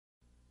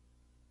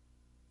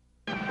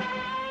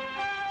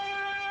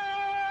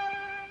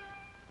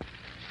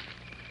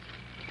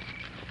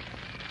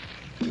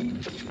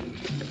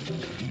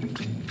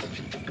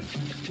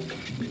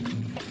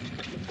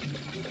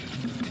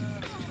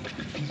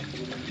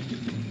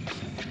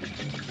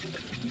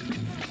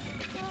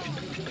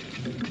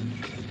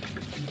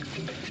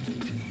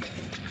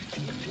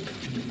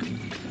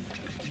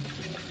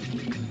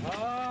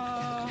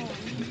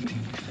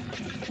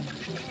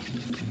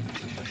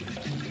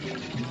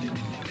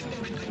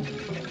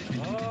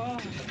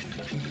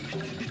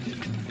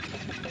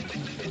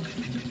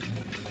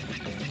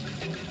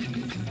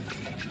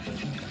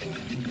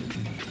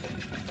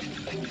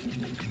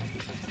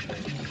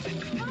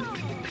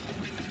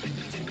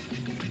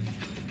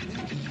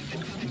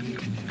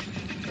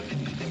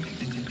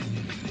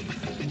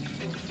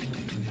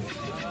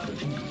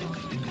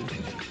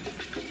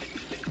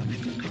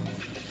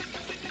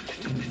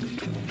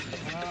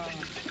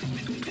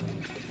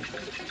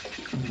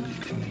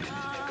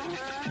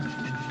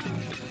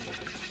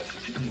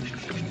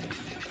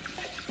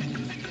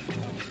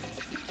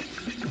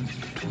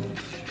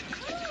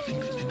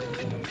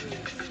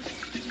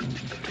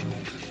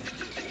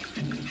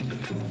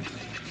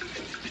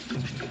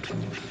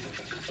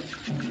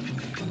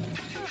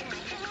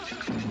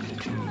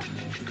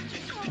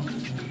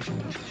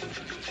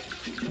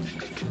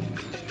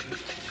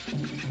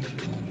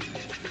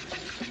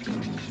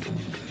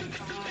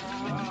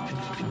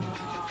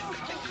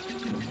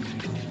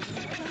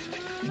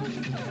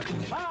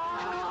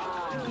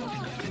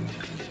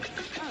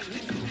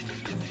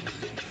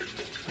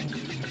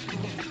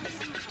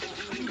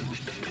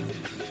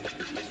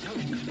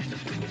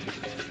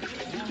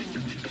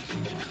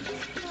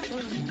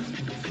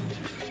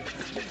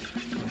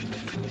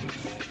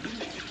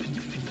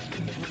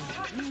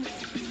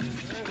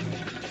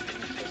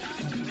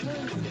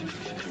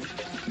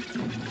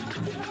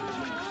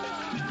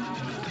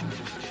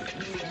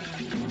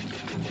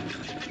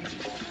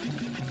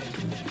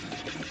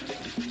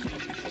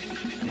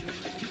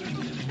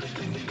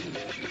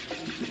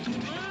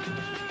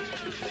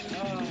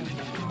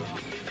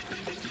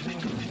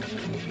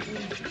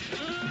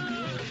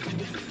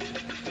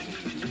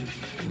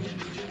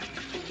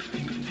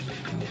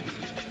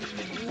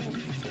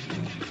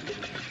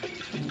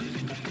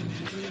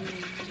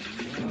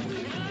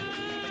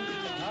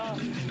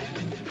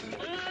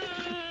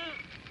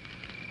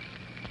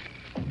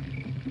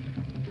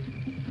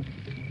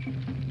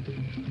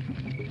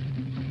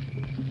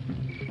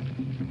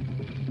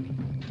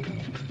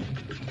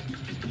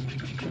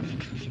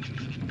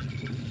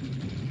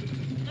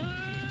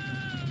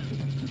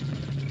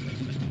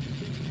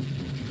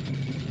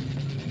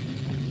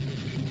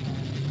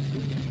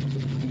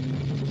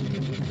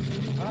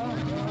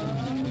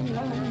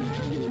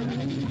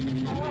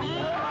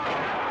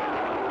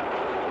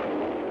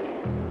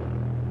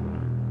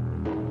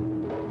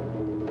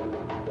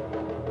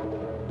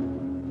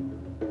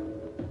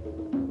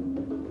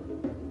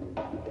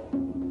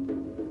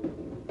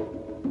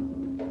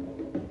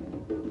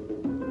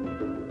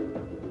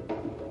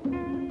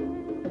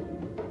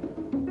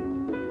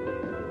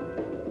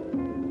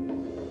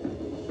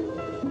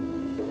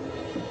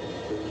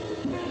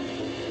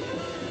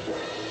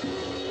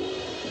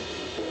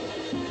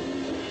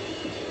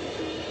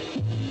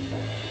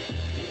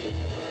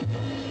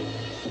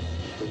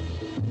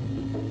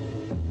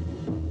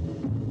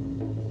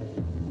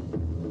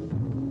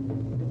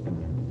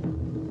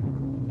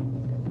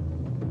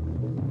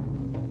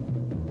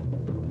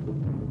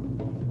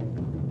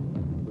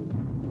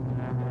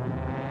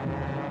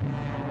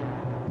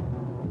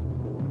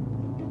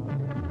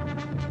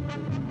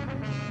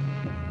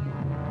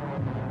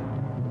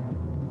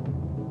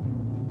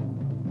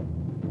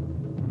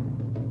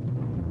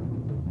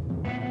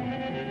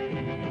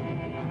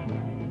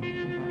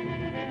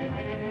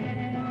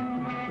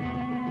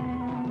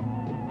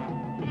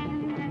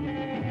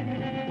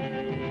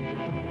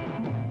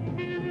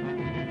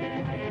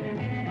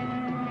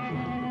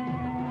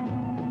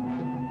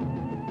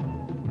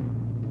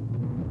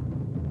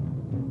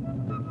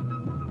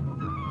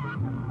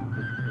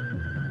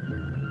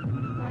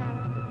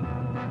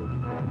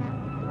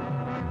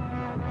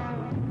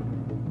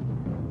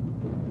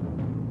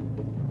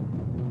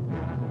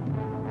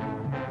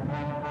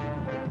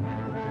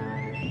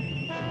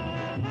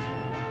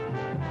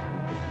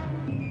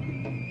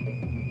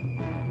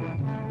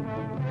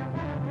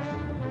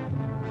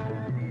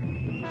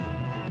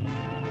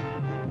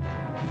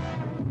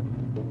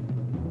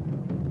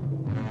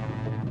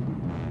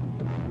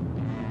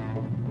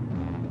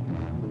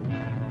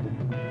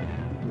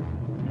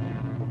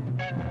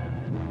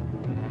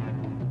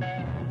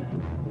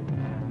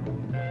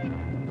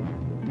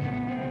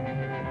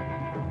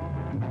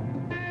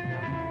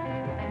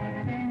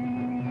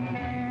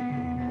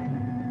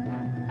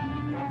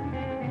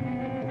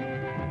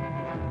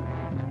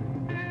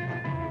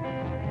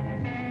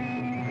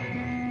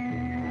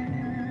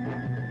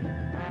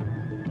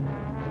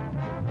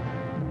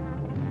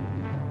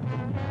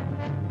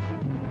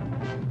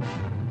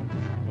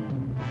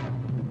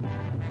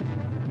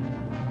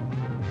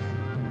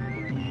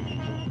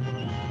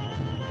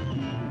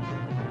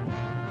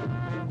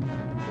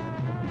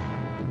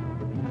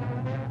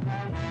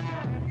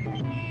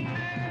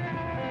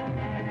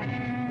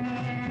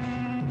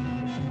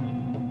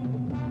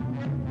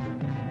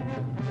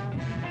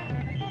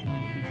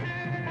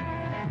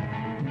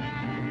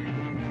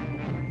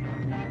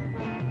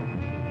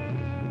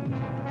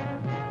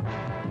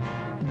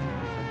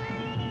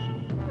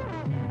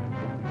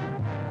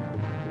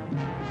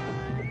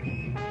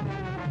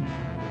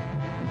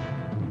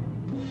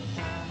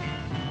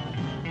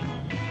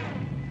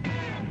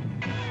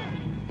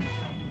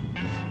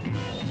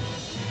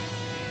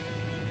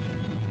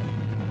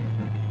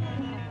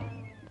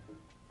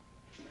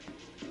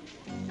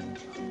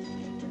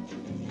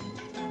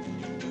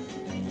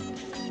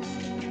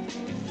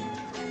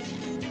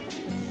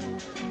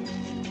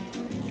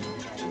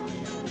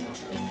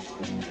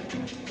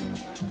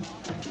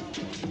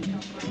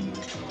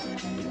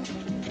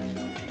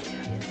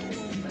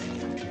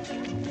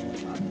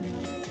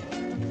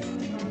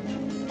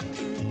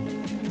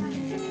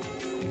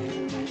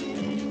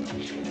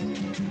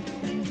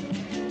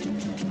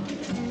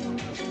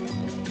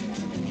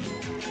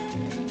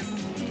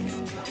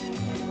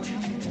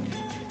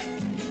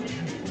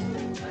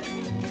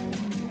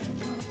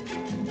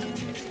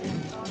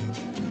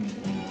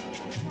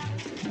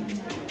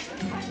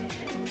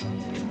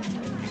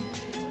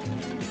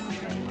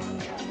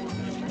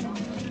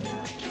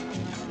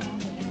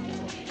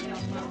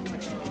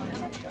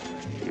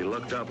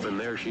looked up, and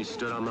there she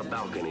stood on the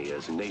balcony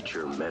as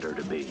nature meant her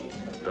to be.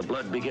 The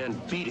blood began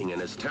beating in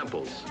his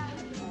temples.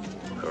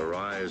 Her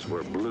eyes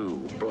were blue,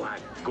 black,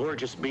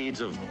 gorgeous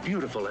beads of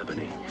beautiful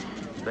ebony.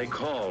 They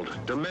called,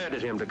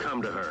 demanded him to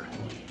come to her.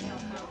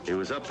 He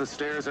was up the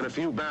stairs in a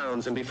few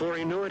bounds, and before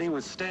he knew it, he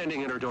was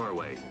standing in her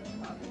doorway.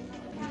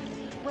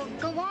 Well,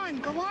 go on,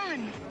 go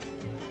on.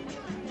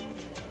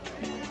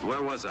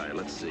 Where was I?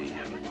 Let's see.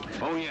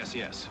 Oh,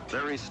 yes.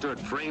 There he stood,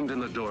 framed in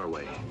the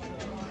doorway.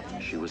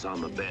 She was on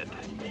the bed.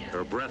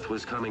 Her breath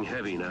was coming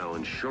heavy now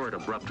in short,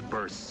 abrupt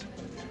bursts.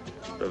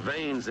 The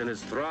veins in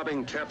his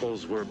throbbing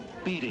temples were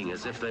beating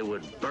as if they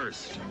would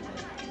burst.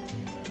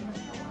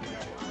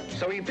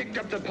 So he picked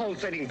up the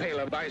pulsating pail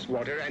of ice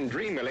water and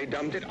dreamily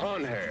dumped it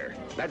on her.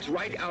 That's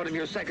right out of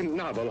your second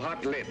novel,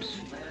 Hot Lips.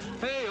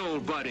 Hey,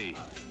 old buddy.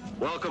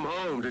 Welcome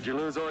home. Did you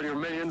lose all your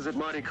millions at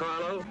Monte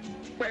Carlo?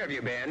 Where have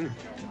you been?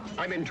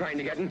 I've been trying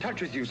to get in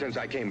touch with you since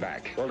I came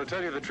back. Well, to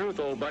tell you the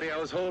truth, old buddy, I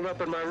was holed up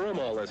in my room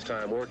all this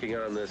time working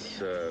on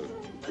this,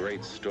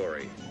 great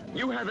story.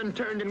 You haven't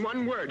turned in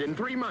one word in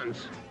 3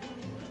 months.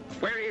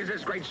 Where is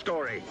this great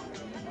story?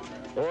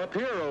 Oh, up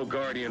here, old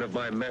guardian of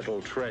my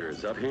mental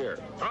treasures, up here.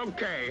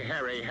 Okay,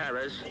 Harry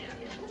Harris.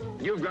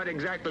 You've got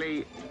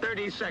exactly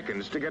 30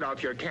 seconds to get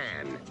off your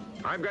can.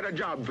 I've got a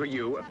job for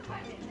you.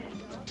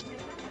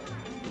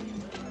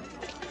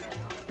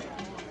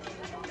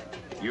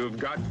 You've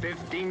got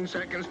 15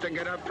 seconds to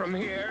get up from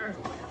here.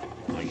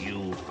 Are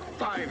you?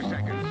 5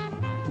 seconds.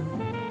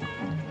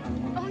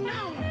 Oh,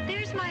 no,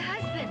 there's my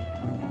husband.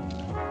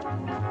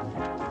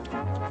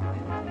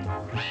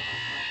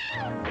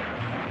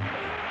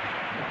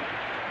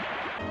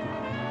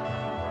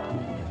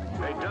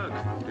 Hey,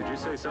 Doug, did you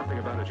say something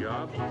about a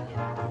job?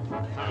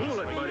 Cool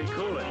it, buddy,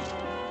 cool it.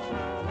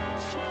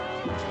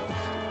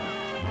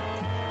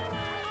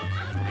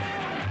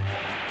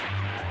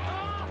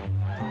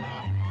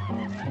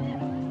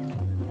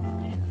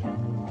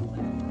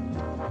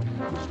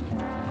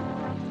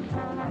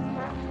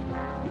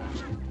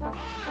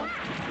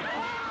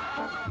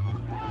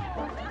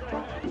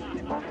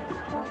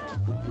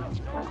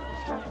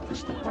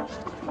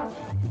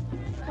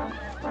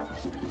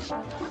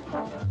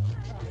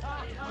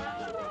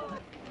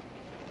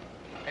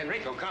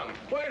 Enrico, come.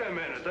 Wait a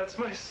minute, that's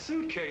my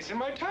suitcase and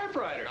my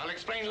typewriter. I'll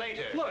explain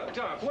later. Look,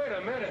 Doc, wait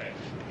a minute.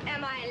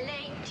 Am I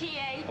late,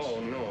 T.H.? Oh,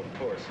 no, of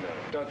course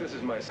not. Doc, this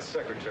is my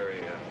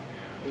secretary.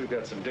 We've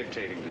got some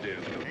dictating to do.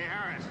 Hey,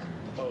 Harris.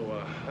 Oh,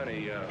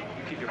 honey,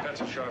 keep your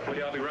pencil sharp, will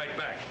you? I'll be right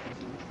back.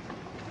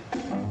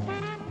 But,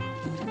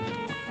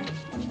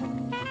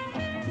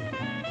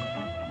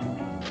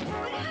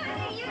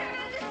 honey, you don't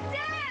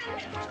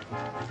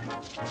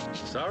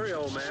understand. Sorry,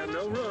 old man,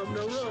 no room,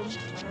 no room.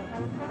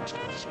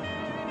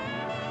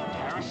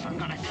 Harris, I'm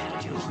gonna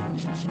kill you.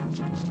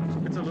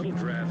 It's a little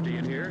drafty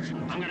in here.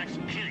 I'm gonna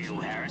kill you,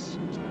 Harris.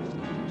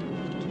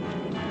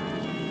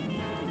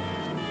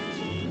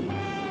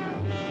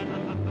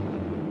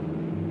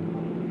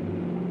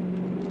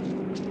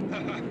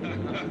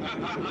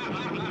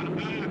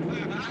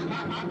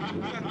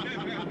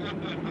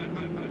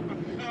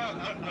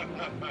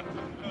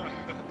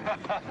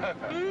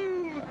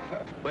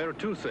 Where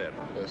to, sir?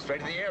 Straight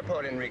to the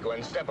airport, Enrico,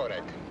 and step on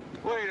it.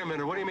 Wait a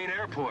minute, what do you mean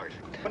airport?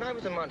 When I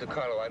was in Monte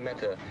Carlo, I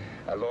met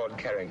a Lord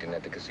Carrington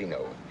at the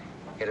casino.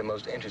 He had a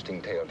most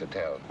interesting tale to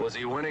tell. Was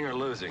he winning or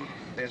losing?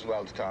 This,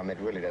 well, Tom, it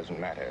really doesn't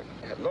matter.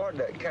 Lord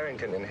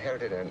Carrington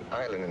inherited an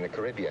island in the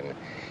Caribbean,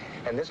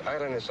 and this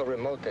island is so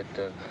remote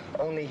that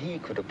only he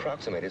could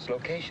approximate its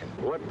location.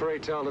 What, pray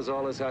tell, does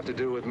all this have to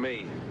do with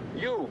me?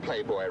 You,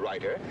 Playboy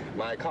writer,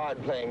 my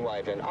card-playing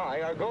wife, and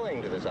I are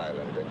going to this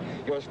island.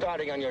 You're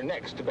starting on your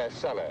next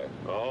bestseller.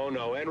 Oh,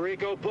 no,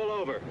 Enrico, pull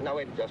over. Now,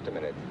 wait just a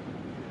minute.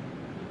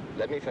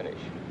 Let me finish.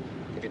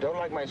 If you don't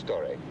like my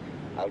story,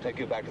 I'll take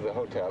you back to the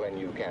hotel and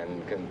you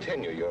can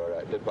continue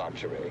your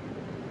debauchery.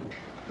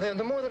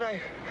 The more that I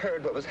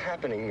heard what was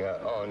happening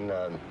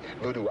on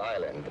Voodoo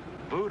Island.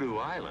 Voodoo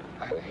Island?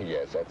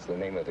 Yes, that's the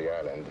name of the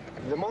island.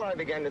 The more I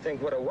began to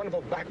think what a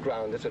wonderful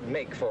background this would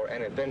make for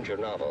an adventure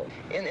novel.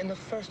 In the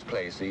first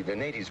place, the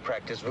natives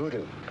practice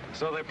voodoo.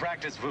 So they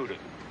practice voodoo?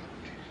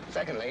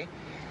 Secondly,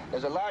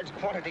 there's a large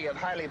quantity of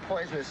highly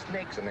poisonous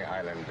snakes in the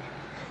island.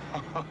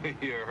 Oh,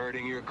 you're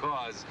hurting your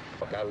cause.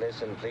 Now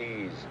listen,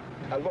 please.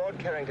 Lord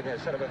Carrington has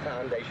set up a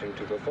foundation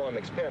to perform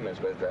experiments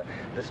with the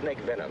snake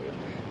venom.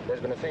 There's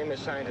been a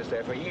famous scientist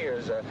there for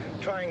years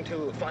trying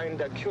to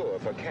find a cure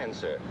for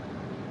cancer.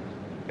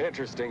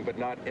 Interesting, but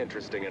not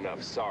interesting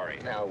enough. Sorry.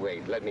 Now,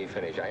 wait, let me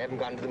finish. I haven't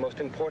gotten to the most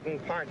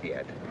important part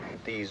yet.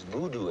 These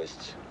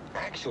voodooists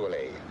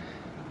actually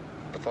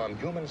perform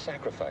human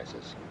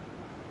sacrifices.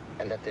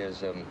 And that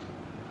there's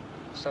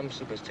some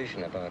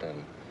superstition about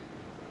an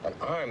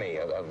army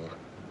of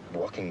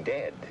walking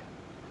dead.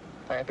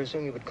 I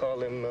presume you would call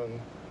them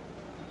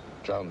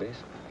zombies.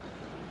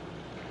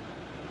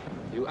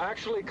 You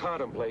actually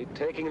contemplate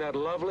taking that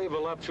lovely,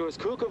 voluptuous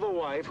kook of a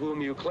wife whom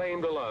you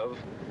claim to love,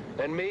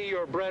 and me,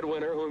 your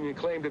breadwinner, whom you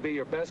claim to be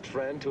your best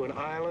friend, to an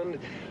island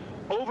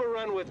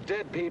overrun with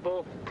dead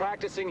people,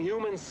 practicing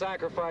human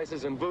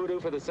sacrifices and voodoo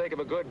for the sake of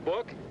a good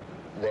book?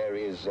 There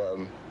is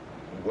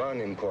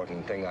one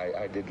important thing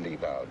I did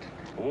leave out.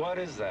 What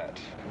is that?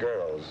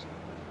 Girls.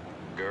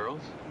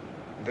 Girls?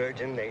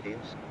 Virgin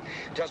natives.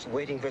 Just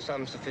waiting for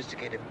some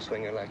sophisticated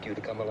swinger like you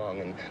to come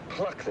along and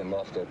pluck them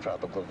off their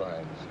tropical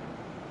vines.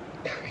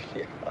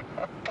 Yeah.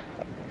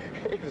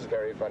 It was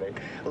very funny.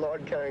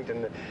 Lord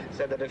Carrington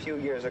said that a few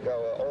years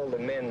ago, all the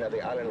men of the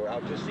island were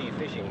out to sea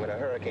fishing when a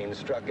hurricane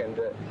struck, and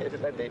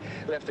it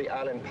left the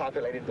island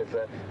populated with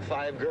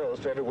 5 girls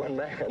to every 1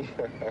 man.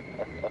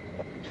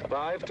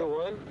 5 to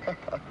 1?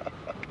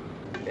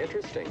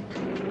 Interesting.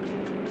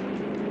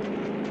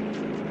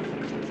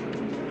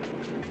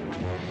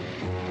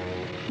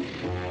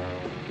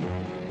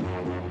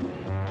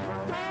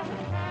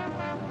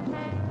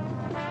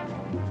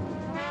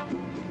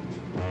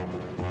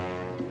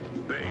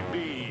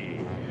 Baby,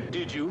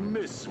 did you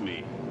miss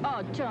me?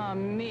 Oh,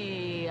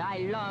 Tommy, I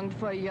longed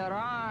for your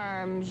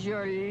arms,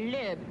 your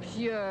lips,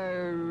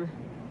 your...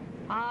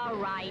 All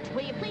right.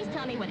 Will you please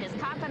tell me what this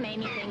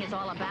cockamamie thing is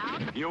all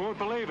about? You won't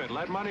believe it.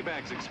 Let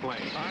Moneybags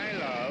explain. I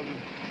love.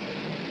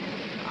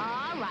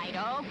 All right,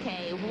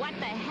 okay. What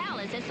the hell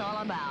is this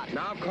all about?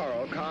 Now,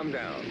 Coral, calm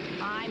down.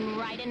 I'm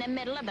right in the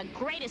middle of the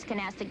greatest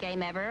canasta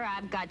game ever.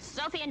 I've got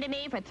Sophie and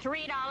me for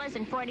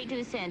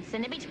 $3.42,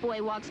 and the beach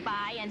boy walks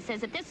by and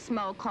says that this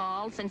smo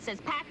calls and says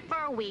pack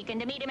for a week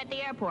and to meet him at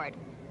the airport.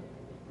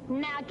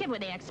 Now, give her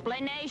the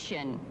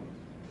explanation.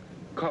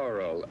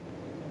 Coral,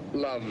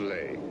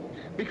 lovely.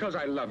 Because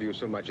I love you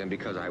so much and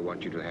because I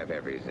want you to have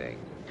everything.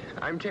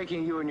 I'm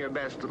taking you and your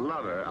best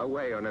lover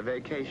away on a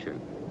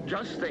vacation.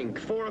 Just think,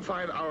 4 or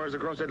 5 hours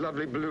across that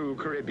lovely blue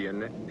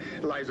Caribbean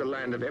lies a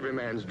land of every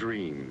man's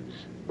dreams,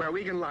 where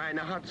we can lie in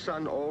the hot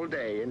sun all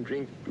day and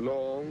drink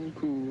long,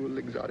 cool,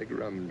 exotic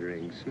rum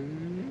drinks.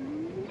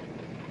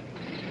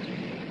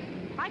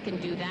 I can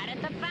do that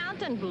at the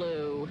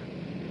Fontainebleau.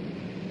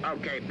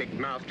 Okay, big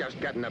mouth, just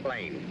get in the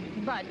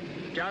plane. But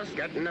Just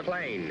get in the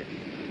plane.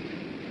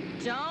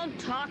 don't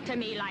talk to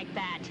me like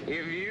that.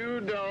 If you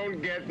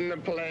don't get in the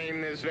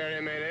plane this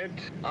very minute,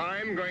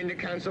 I'm going to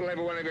cancel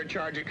every one of your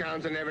charge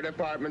accounts in every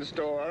department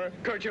store,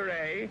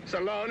 couture,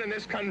 salon in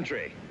this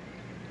country.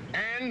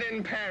 And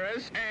in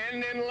Paris,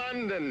 and in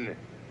London.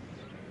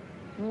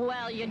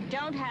 Well, you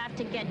don't have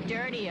to get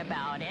dirty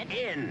about it.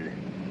 In.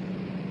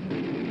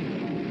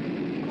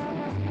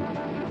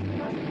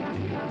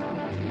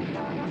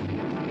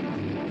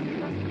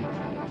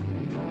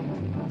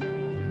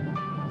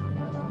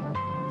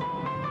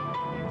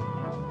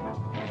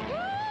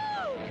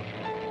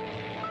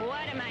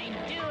 What am I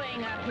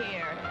doing up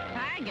here?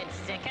 I get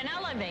sick in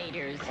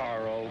elevators.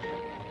 Carl.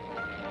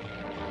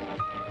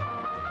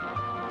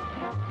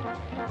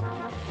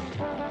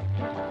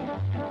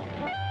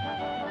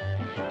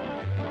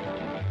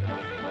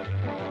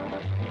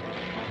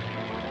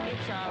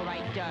 It's all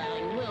right,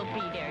 darling. We'll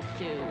be there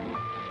soon.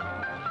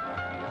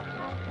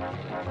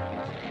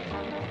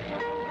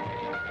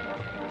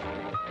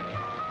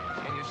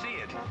 Can you see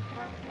it?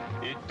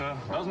 It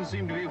doesn't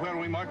seem to be where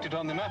we marked it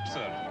on the map,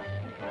 sir.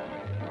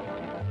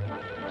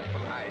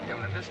 Well, I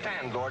don't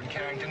understand. Lord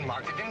Carrington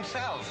marked it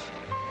himself.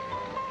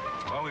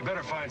 Well, we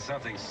better find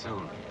something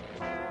soon.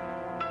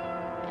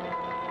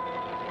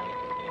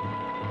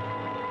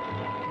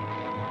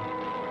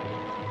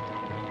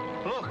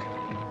 Look,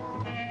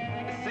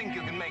 You think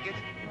you can make it?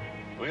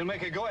 we'll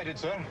make a go at it,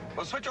 sir.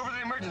 Well, switch over to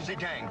the emergency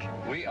tank.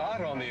 We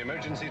are on the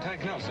emergency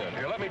tank now, sir.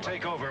 Here, let me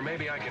take over.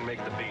 Maybe I can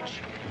make the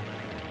beach.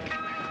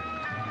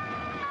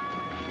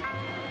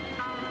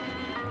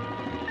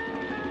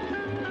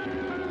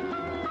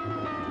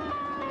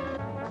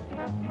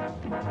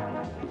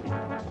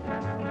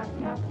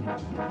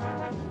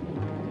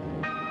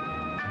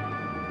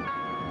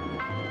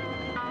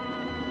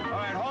 All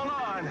right, hold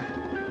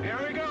on. Here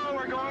we go.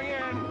 We're going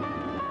in.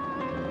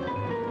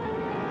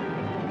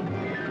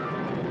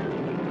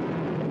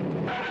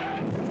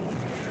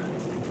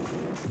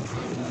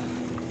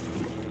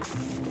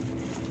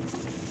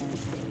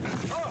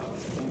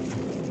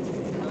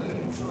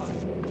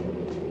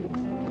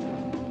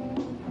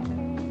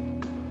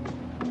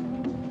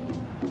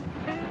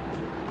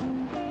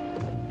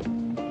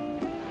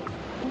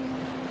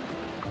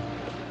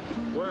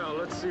 Well,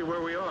 let's see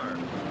where we are.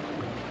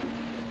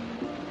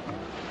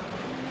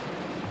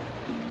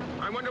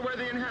 I wonder where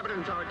the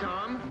inhabitants are,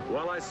 Tom.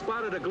 Well, I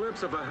spotted a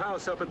glimpse of a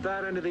house up at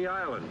that end of the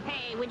island.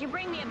 Hey, would you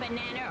bring me a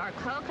banana or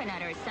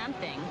coconut or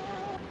something?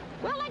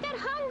 Well, I got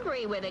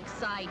hungry with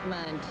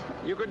excitement.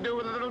 You could do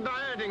with a little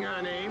dieting,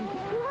 honey.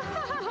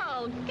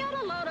 Well, get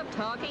a load of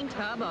talking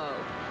tubbo.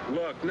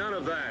 Look, none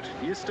of that.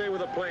 You stay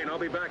with the plane. I'll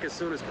be back as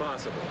soon as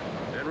possible.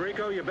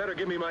 Enrico, you better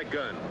give me my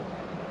gun.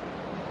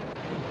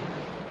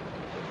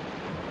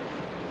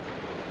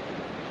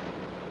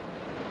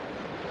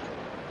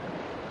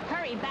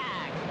 Hurry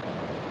back.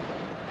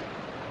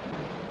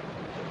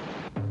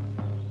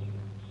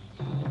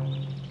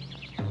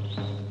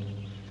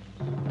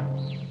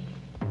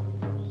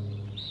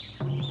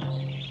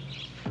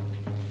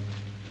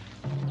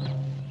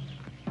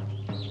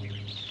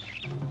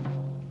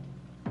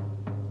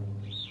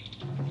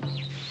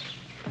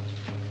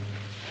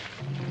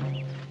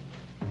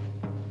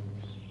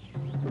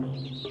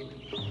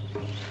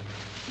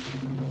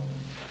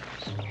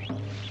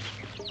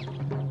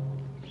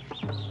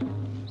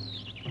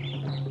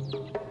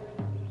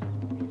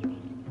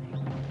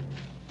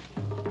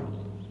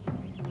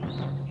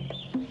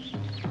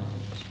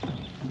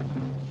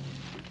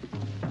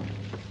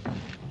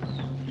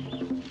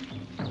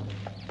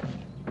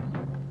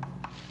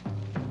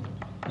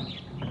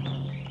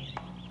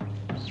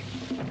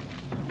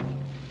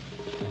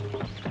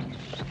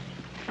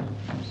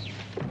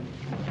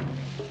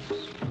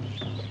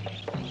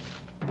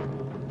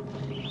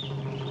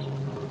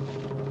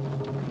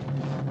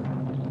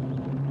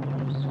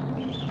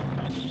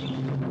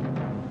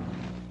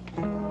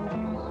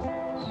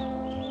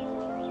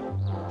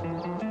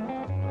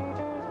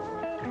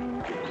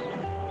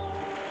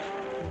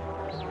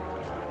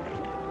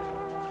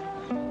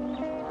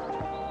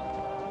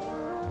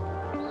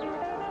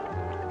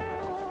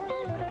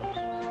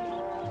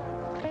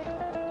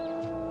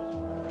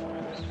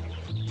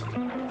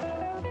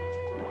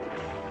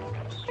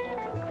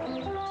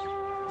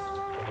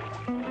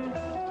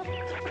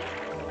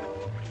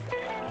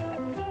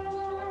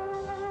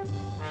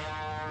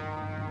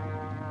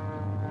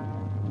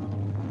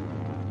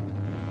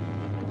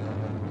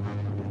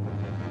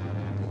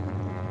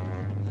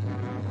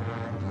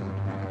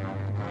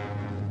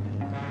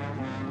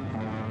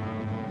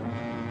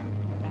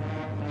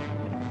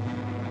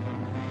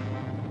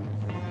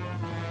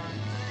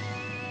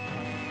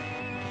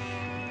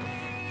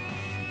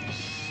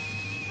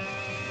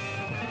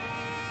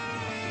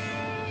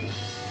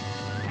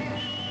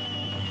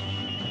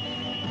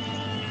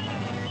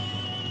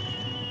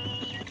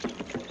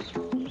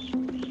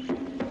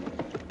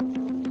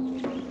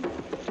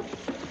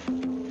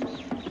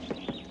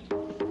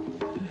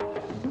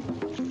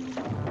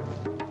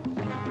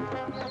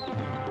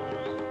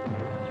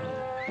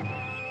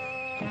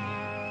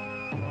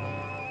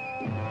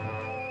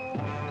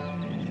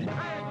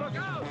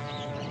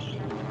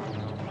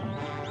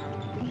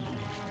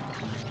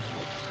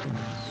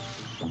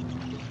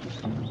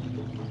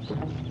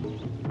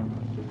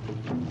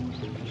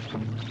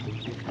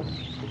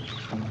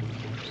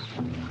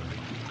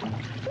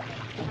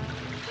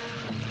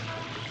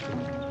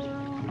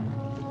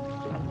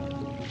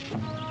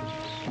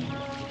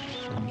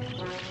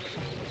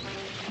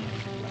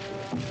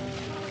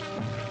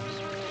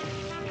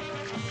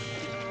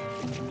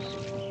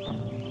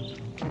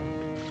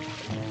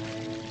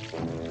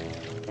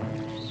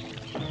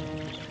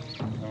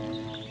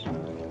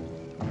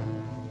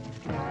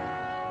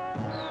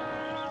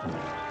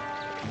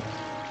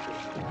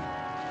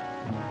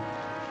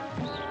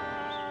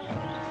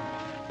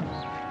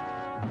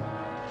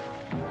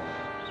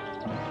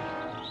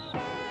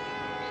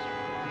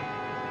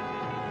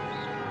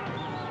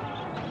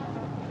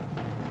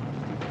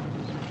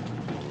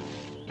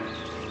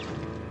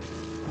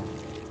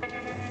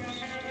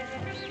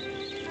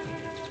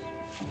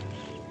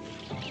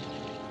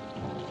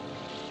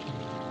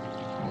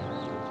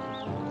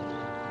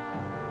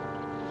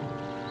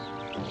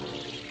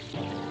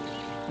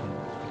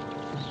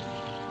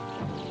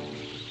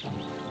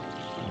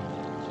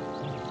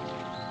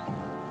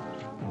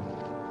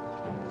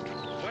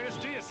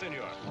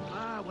 Senor.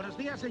 Buenos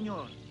días,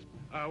 señor.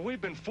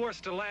 We've been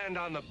forced to land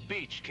on the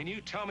beach. Can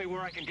you tell me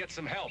where I can get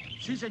some help?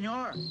 Sí,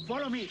 señor.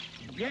 Follow me.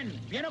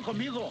 Viene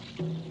conmigo.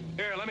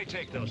 Here, let me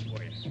take those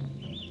for you.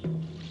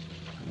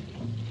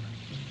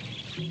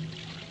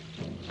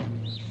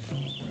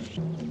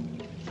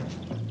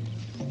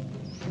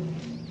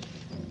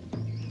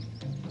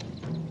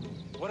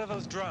 What are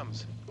those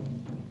drums?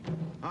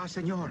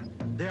 Señor,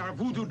 they are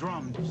voodoo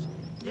drums.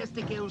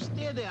 Desde que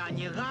usted ha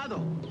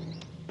llegado.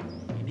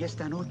 En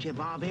esta noche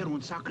va a haber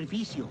un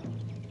sacrificio.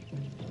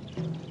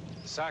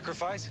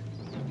 Sacrifice?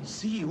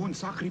 Sí, un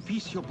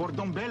sacrificio por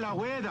Don Bela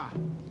Hueda.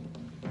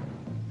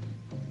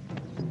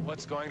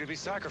 What's going to be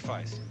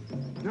sacrificed?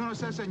 Yo no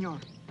sé, señor.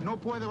 No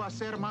puedo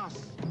hacer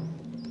más.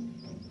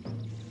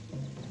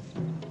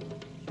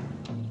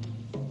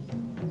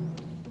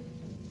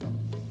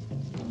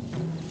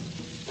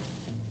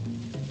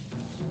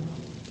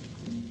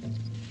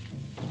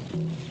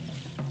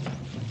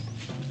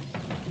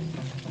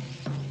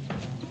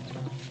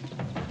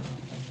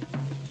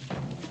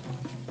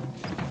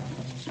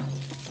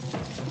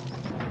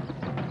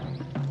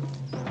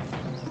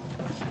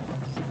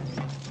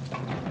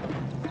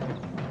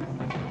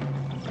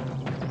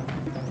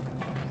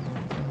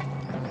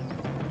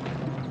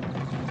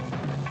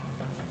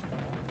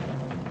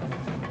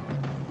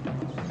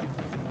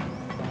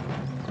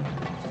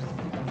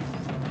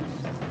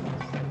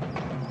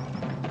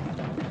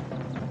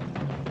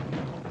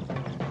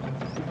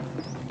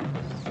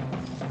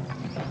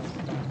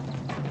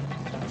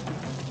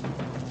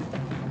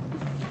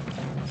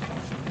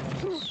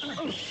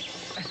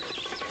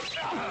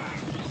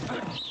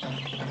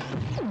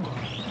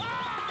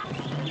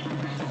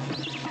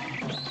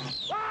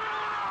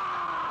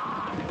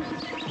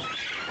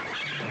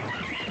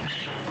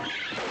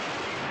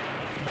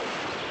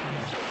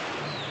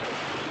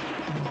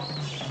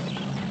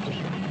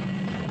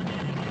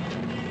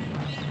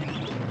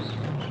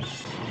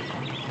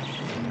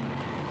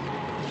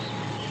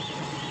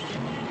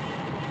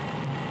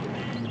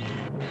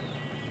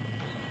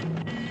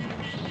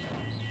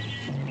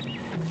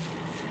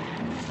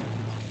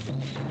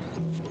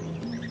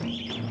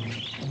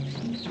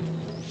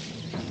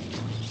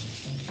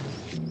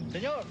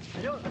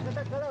 Señor, acá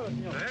está calado,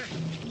 señor.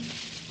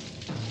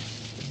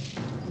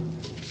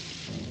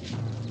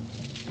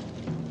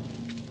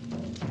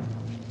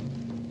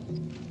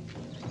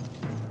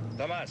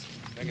 Tomás,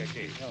 venga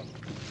aquí.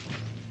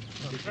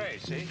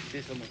 Tres, ¿sí?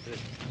 Sí, somos tres.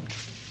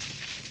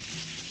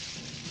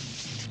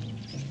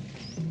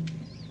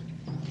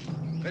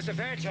 Mr.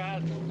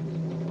 Fairchild.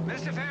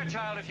 Mr.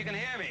 Fairchild, if you can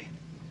hear me.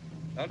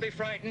 Don't be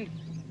frightened.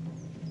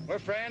 We're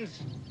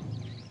friends.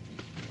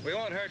 We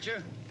won't hurt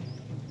you.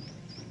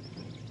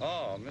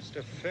 Oh,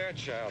 Mr.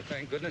 Fairchild,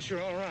 thank goodness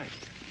you're all right.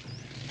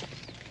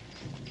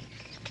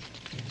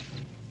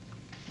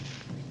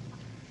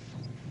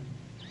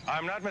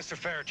 I'm not Mr.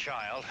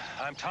 Fairchild.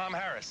 I'm Tom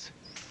Harris.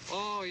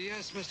 Oh,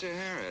 yes, Mr.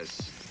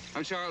 Harris.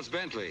 I'm Charles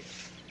Bentley.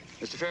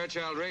 Mr.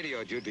 Fairchild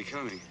radioed you'd be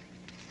coming.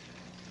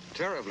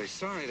 Terribly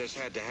sorry this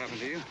had to happen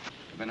to you.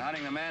 I've been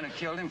hunting the man who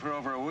killed him for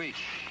over a week.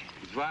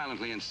 He's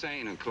violently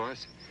insane, of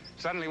course.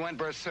 Suddenly went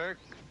berserk,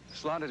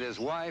 slaughtered his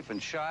wife and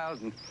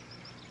child, and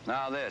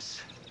now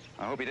this.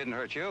 I hope he didn't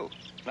hurt you.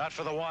 Not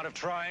for the want of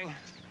trying.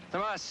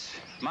 Tomas,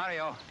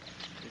 Mario.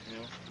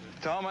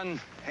 Toman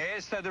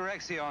esta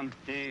dirección.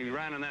 He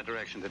ran in that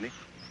direction, didn't he?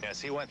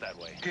 Yes, he went that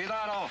way.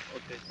 Cuidado.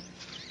 Okay.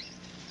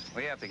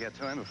 We have to get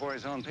to him before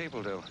his own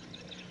people do.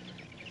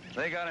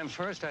 They got him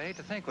first. I hate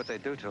to think what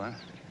they'd do to him.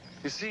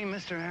 You see,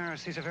 Mr.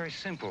 Harris, these are very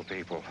simple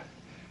people.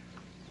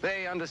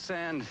 They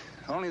understand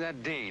only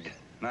that deed,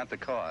 not the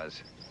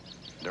cause.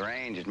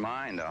 Deranged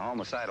mind, a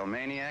homicidal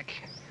maniac.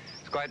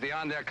 It's quite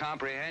beyond their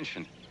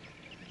comprehension.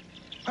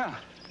 Well,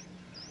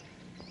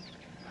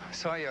 I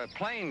saw your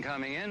plane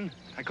coming in.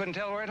 I couldn't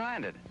tell where it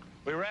landed.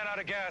 We ran out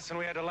of gas and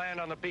we had to land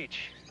on the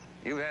beach.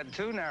 You've had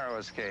 2 narrow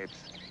escapes.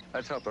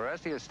 Let's hope the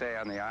rest of your stay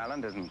on the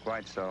island isn't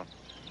quite so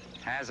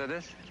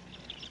hazardous.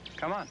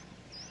 Come on.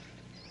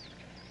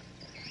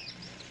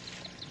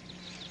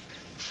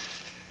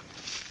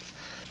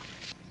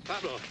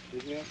 Pablo.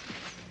 Sí, señor.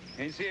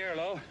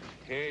 Encierro.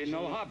 Que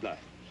no habla.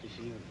 Sí,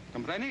 señor.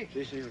 ¿Comprende?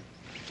 Sí, señor.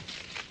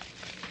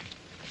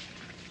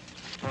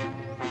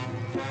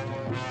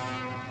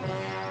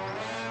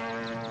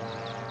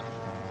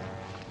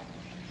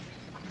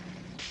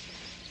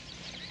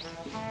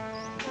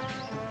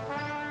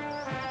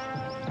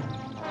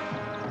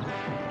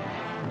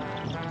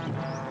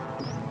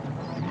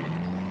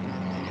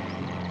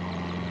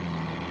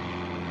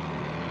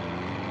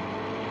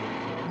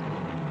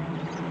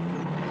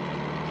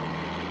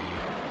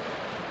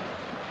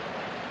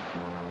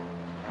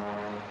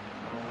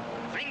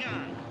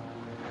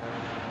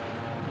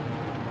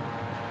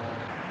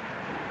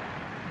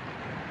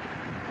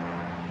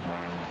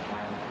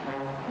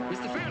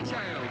 Mr.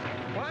 Fairchild!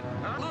 What?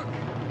 Huh? Look!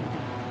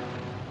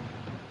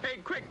 Hey,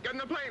 quick, get in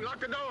the plane.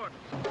 Lock the door.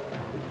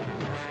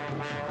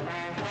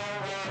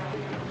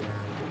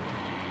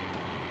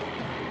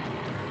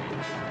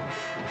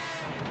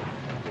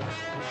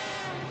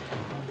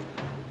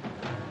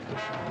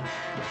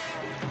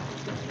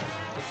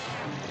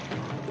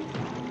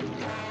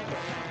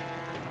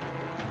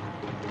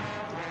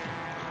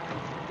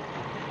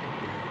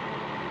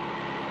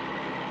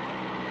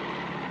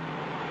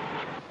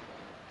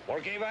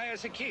 ¿Por qué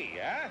vayas aquí,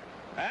 eh?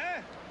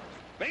 ¿Eh?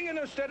 Vengan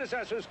ustedes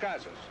a sus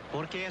casas.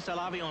 ¿Por qué es el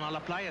avión a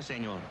la playa,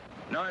 señor?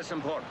 No es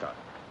importa.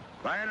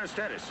 Vayan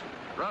ustedes.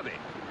 Robbie,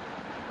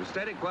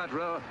 ustedes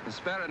 4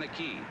 esperan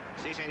aquí.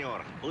 Sí,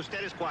 señor.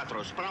 Ustedes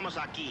 4, esperamos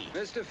aquí.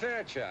 Mr.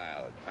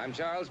 Fairchild, I'm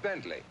Charles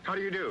Bentley. How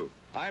do you do?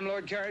 I'm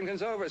Lord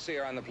Carrington's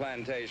overseer on the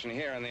plantation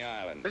here on the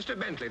island. Mr.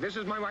 Bentley, this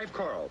is my wife,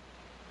 Coral.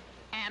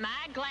 Am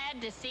I glad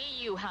to see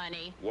you,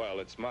 honey? Well,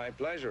 it's my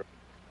pleasure.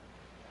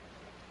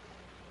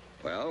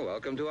 Well,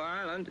 welcome to our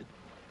island.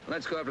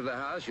 Let's go up to the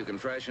house. You can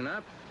freshen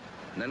up,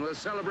 and then we'll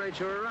celebrate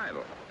your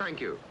arrival.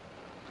 Thank you.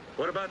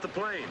 What about the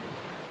plane?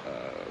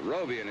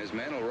 Roby and his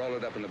men will roll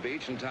it up on the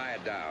beach and tie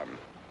it down.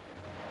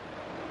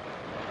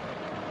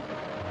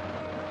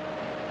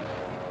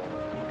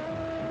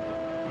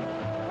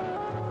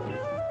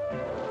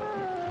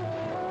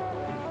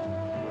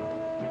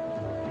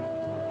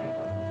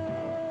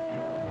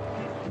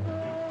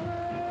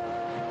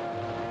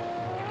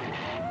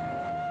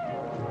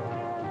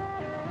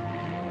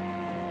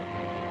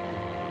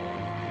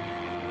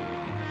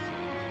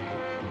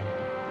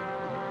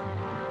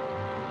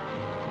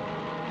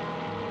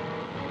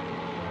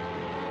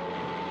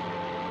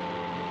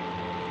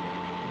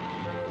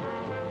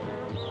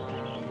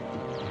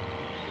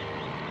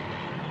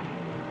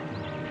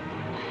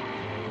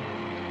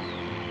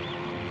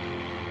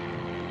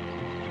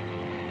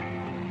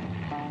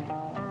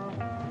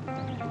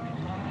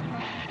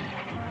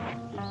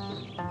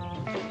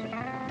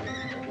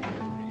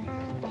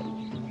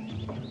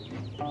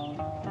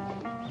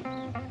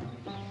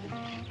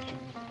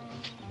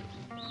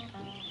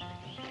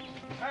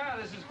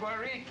 This is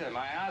Guarita,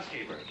 my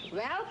housekeeper.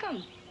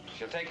 Welcome.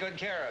 She'll take good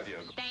care of you.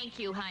 Thank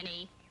you,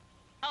 honey.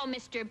 Oh,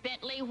 Mr.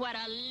 Bentley, what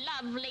a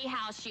lovely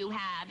house you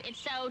have. It's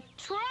so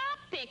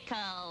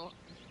tropical.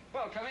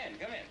 Well, come in,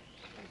 come in.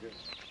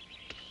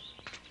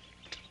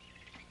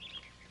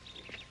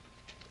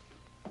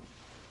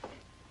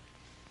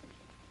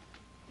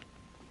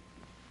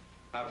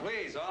 Now,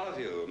 please, all of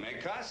you, mi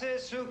casa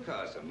es su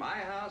casa. My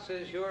house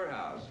is your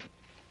house.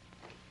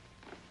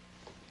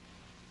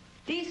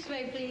 This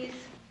way, please.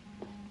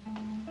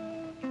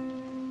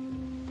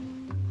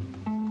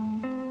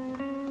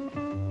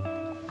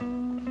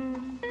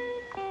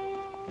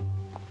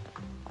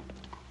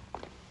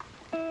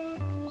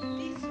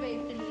 This way,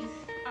 please.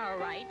 All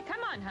right,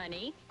 come on,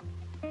 honey.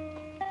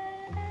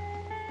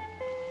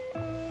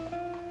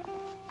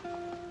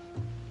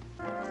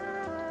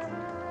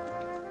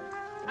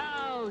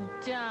 Oh,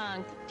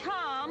 Dunk.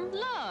 Tom,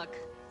 look.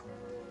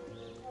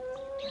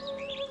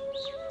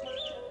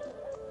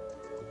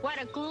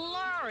 What a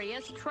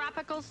glorious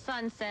tropical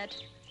sunset.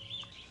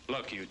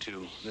 Look, you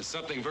two, there's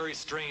something very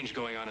strange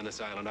going on in this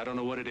island. I don't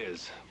know what it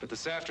is. But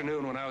this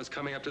afternoon when I was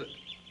coming up to the...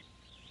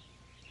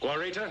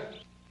 Guarita?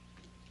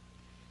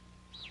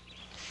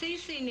 Si,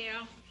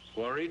 senor.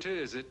 Guarita,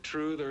 is it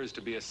true there is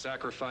to be a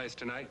sacrifice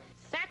tonight?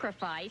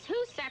 Sacrifice?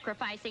 Who's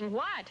sacrificing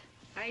what?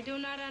 I do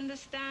not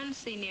understand,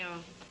 senor.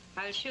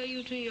 I'll show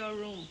you to your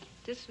room.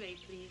 This way,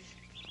 please.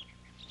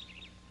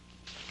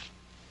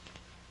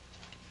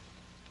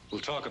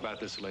 We'll talk about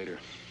this later.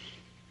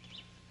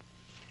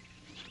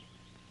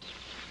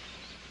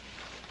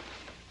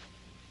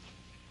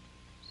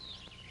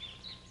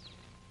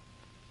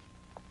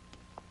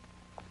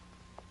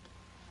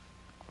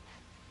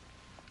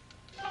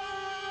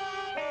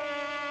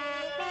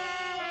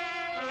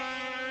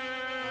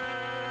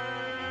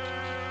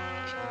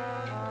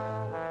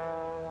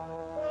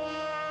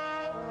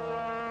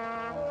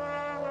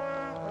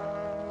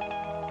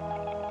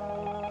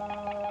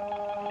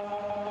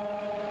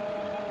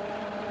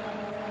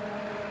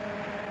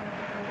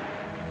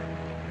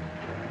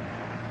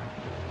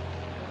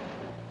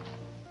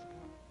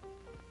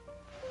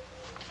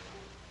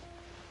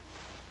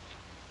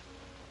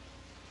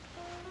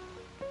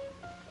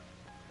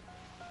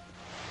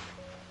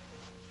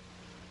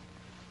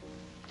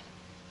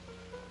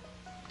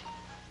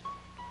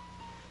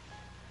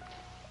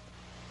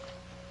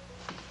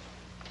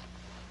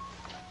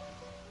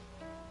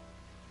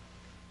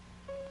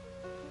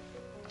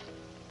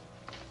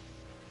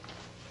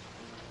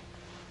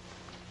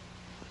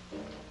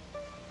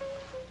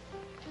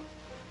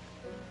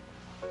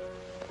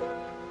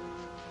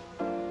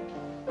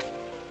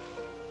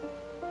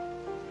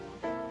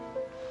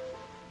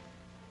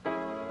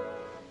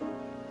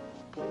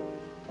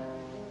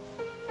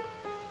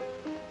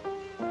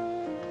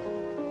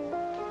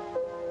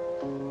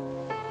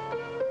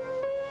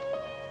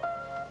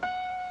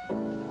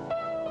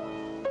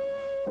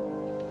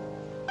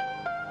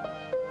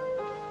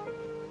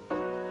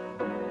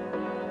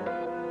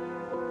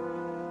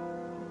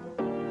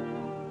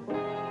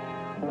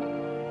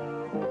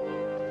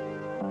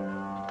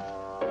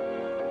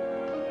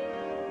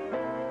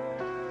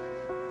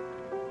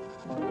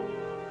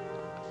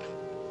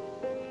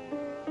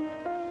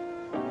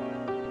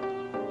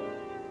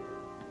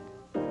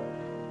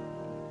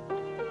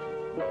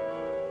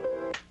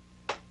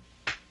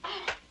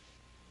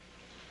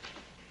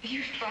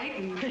 You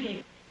frightened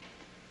me.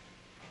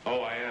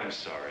 Oh, I am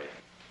sorry.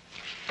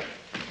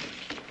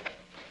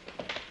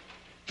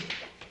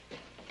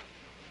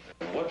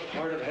 What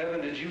part of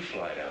heaven did you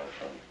fly down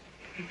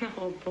from?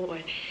 Oh,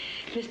 boy.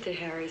 Mr.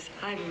 Harris,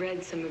 I've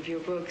read some of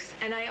your books,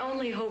 and I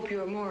only hope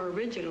you're more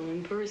original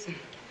in person.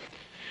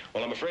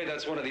 Well, I'm afraid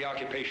that's one of the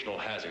occupational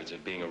hazards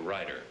of being a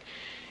writer.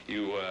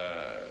 You,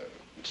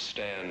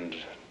 stand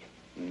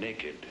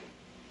naked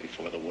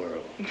before the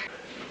world.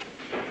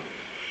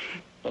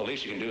 Well, the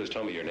least you can do is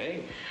tell me your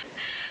name.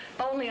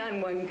 Only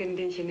on one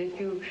condition, if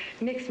you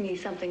mix me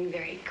something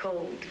very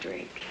cold to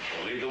drink.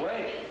 Well, lead the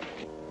way.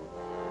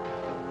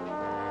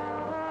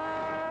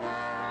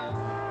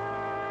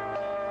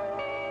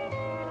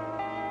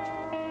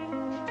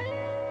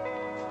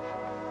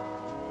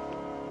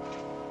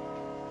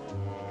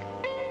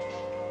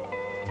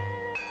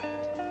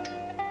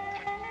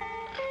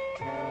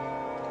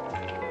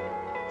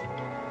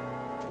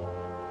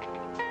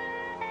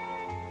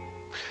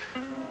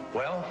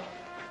 Well?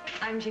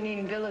 I'm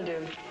Janine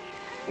Bilodeau.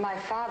 My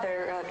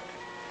father,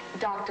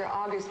 Dr.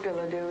 August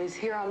Bilodeau, is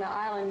here on the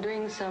island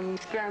doing some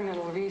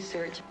experimental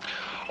research.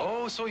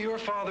 Oh, so your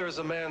father is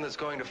a man that's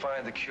going to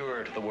find the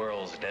cure to the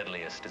world's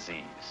deadliest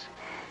disease.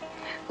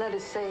 Let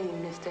us say,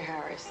 Mr.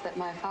 Harris, that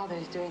my father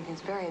is doing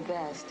his very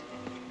best.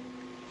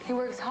 He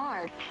works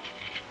hard.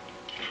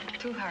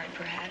 Too hard,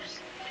 perhaps.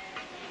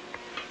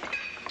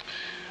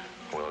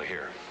 Well,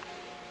 here.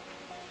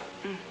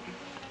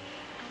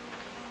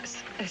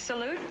 A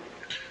salute?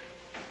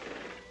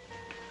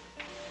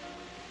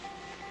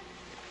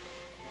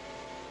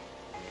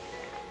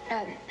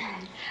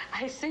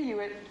 I see you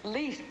at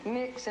least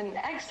mix an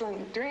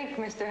excellent drink,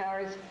 Mr.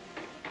 Harris.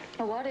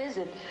 What is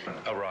it?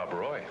 A Rob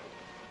Roy.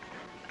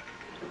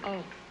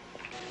 Oh.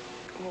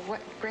 Well,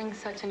 what brings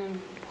such an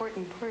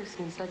important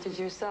person such as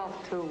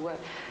yourself to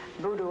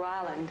Voodoo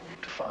Island?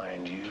 To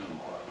find you.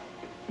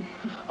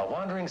 A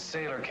wandering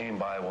sailor came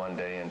by one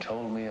day and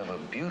told me of a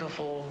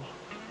beautiful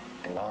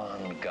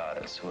blonde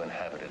goddess who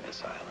inhabited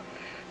this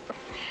island.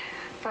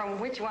 From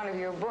which one of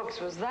your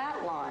books was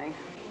that line?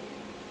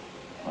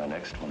 My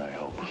next one, I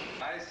hope.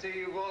 I see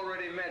you've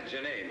already met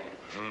Janine.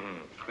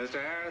 Mm-hmm.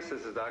 Mr. Harris,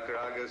 this is Dr.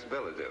 August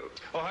Bilodeau.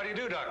 Oh, how do you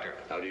do, Doctor?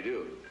 How do you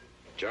do?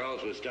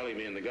 Charles was telling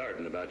me in the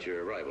garden about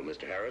your arrival,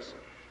 Mr. Harris.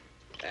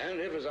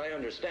 And if, as I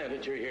understand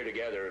it, you're here to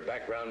gather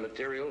background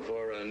material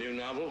for a new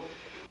novel,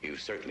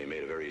 you've certainly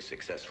made a very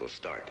successful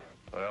start.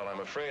 Well, I'm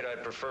afraid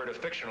I'd prefer to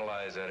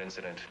fictionalize that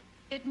incident.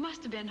 It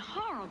must have been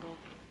horrible.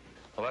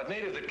 Well, that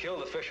native that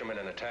killed the fisherman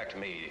and attacked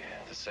me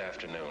this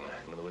afternoon,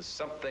 there was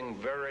something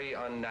very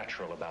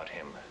unnatural about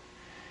him.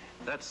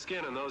 That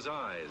skin and those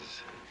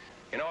eyes.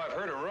 You know, I've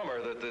heard a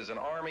rumor that there's an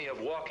army of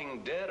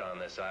walking dead on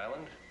this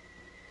island.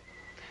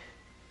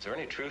 Is there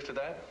any truth to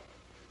that?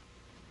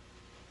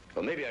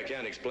 Well, maybe I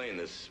can't explain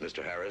this,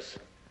 Mr. Harris.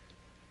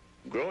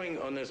 Growing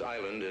on this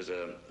island is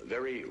a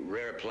very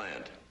rare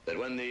plant that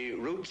when the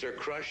roots are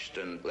crushed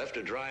and left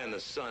to dry in the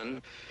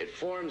sun, it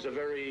forms a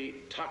very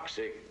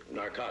toxic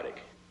narcotic.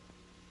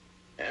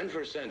 And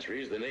for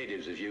centuries, the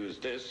natives have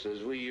used this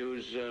as we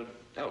use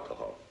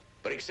alcohol.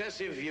 But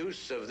excessive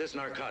use of this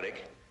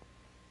narcotic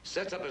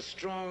sets up a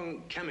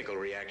strong chemical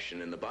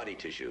reaction in the body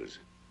tissues.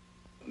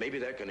 Maybe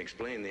that can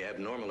explain the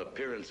abnormal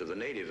appearance of the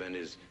native and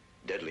his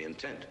deadly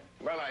intent.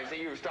 Well, I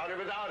see you started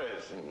without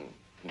us.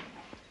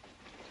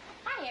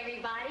 Hi,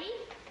 everybody.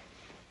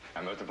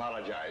 I must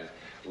apologize.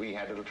 We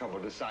had a little trouble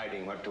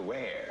deciding what to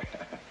wear.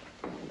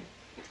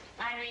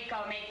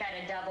 Enrico, make that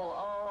a double.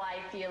 Oh, I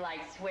feel like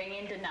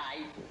swinging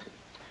tonight.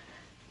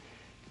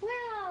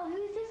 Well,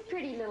 who's this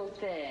pretty little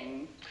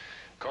thing?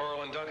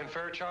 Coral and Duncan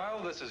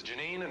Fairchild, this is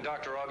Janine and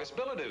Dr. August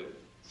Bilodeau.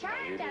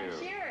 Charmed, I'm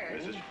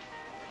sure.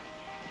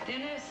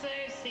 Dinner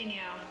served,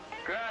 senor.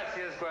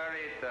 Gracias,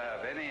 Guarita.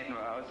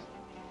 Venimos.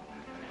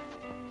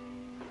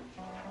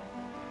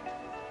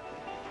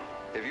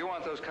 If you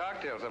want those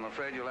cocktails, I'm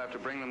afraid you'll have to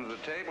bring them to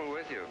the table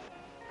with you.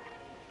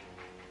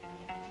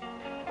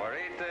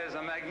 Guarita is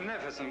a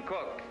magnificent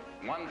cook.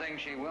 One thing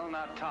she will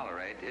not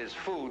tolerate is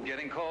food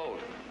getting cold.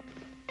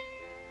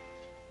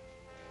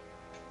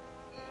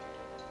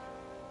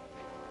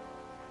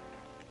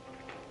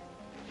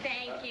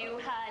 Thank you,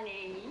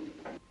 honey.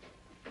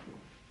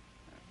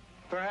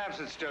 Perhaps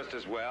it's just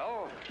as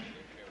well.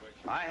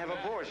 I have a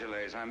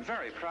Bourgeois I'm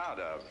very proud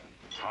of.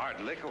 Hard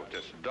liquor will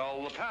just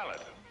dull the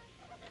palate.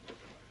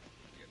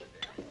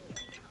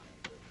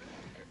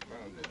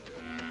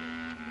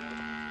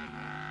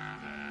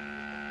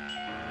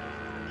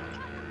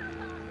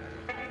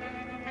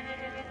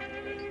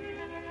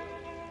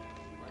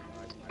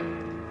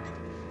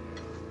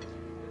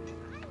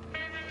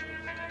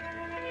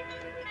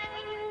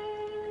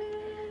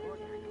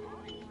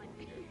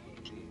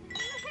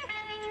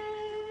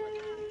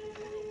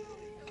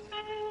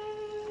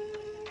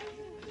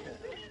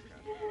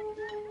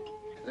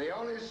 The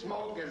only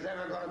smoke that's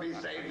ever going to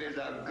be safe is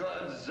a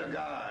good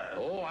cigar.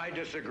 Oh, I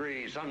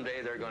disagree.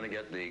 Someday they're going to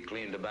get the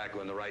clean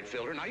tobacco in the right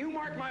filter. Now, you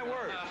mark my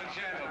words.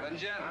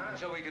 Gentlemen,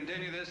 shall we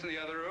continue this in the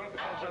other room?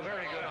 That's a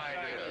very good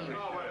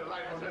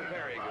idea.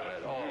 Very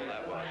good. Oh,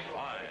 that was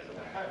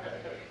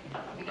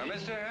fine. Now,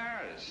 Mr.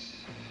 Harris,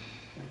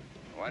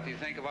 what do you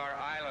think of our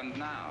island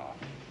now?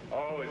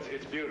 Oh,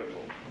 it's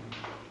beautiful.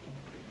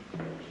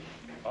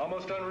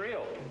 Almost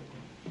unreal.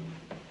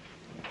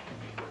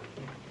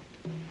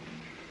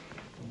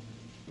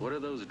 What are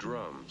those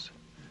drums?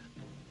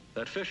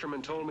 That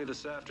fisherman told me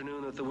this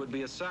afternoon that there would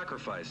be a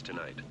sacrifice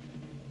tonight.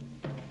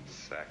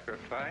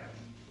 Sacrifice?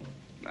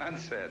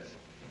 Nonsense.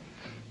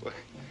 Well,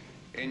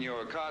 in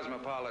your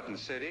cosmopolitan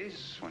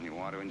cities, when you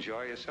want to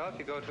enjoy yourself,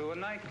 you go to a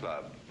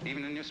nightclub.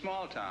 Even in your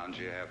small towns,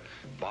 you have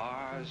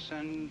bars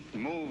and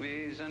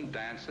movies and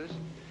dances.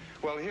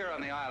 Well, here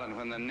on the island,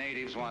 when the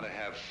natives want to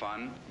have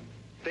fun,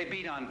 they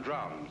beat on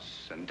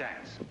drums and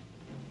dance.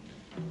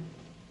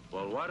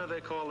 Well, why do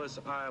they call this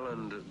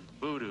island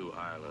Voodoo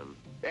Island?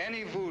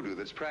 Any voodoo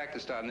that's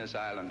practiced on this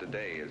island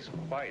today is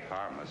quite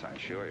harmless, I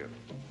assure you.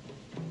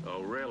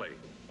 Oh, really?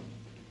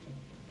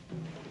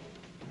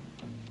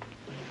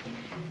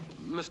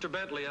 Mr.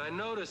 Bentley, I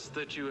noticed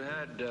that you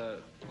had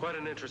quite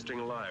an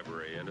interesting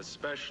library, and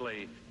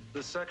especially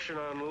the section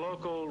on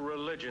local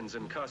religions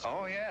and customs.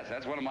 Oh, yes,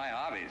 that's one of my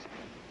hobbies.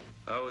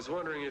 I was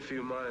wondering if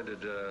you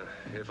minded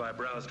if I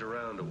browsed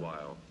around a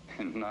while.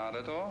 Not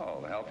at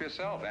all. Help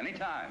yourself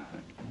anytime.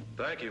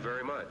 Thank you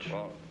very much.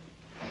 Well,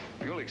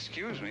 you'll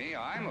excuse me.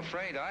 I'm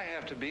afraid I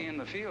have to be in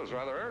the fields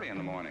rather early in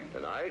the morning.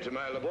 And I to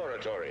my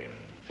laboratory.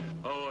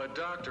 Oh,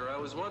 Doctor, I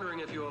was wondering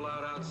if you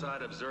allowed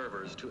outside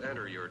observers to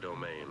enter your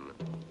domain.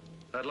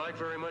 I'd like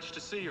very much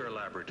to see your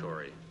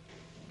laboratory.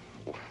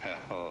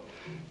 Well,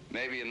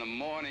 maybe in the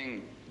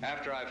morning,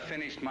 after I've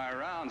finished my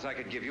rounds, I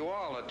could give you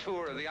all a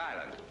tour of the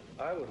island.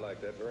 I would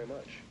like that very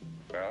much.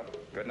 Well,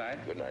 good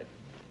night. Good night.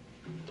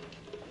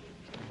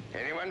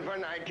 Anyone for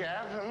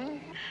nightcap, hmm?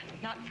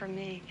 Not for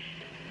me.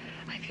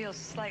 I feel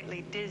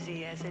slightly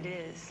dizzy as it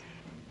is.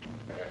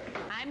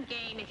 I'm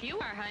game if you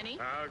are, honey.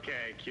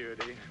 Okay,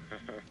 cutie.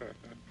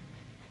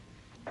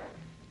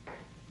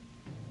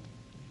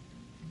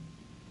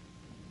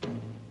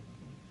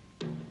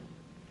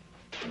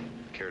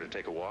 Care to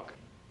take a walk?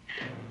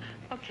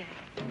 Okay.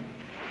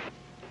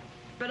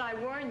 But I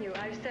warn you,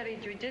 I've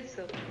studied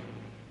jujitsu.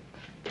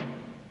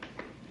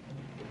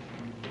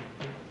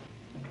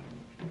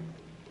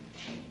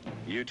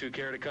 You two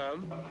care to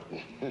come?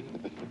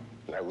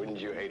 Now, wouldn't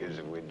you hate us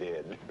if we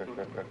did?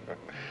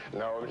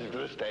 No, we're just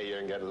going to stay here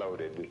and get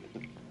loaded.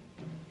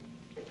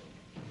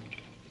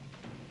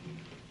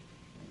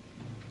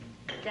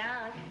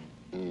 Doug,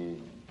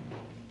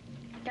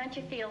 don't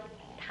you feel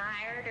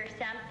tired or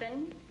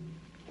something?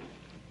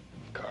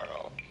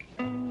 Carl.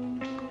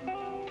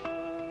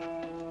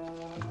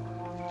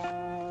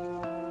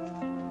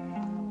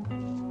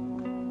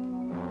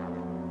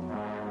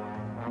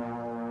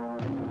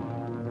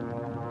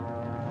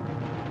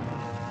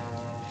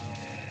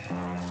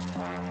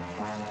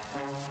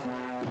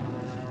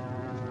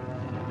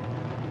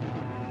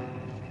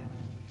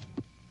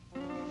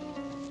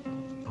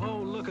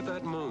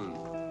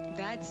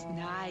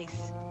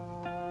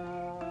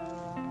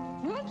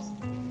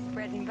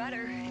 and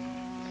butter.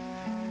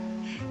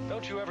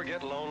 Don't you ever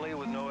get lonely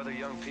with no other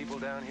young people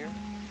down here?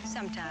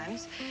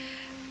 Sometimes.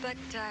 But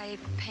I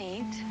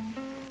paint,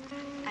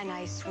 and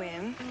I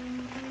swim,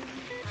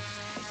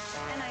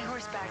 and I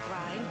horseback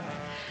ride,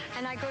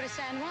 and I go to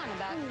San Juan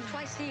about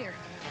twice a year.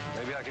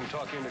 Maybe I can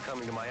talk you into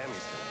coming to Miami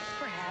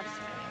soon. Perhaps.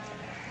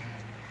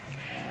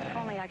 If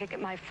only I could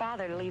get my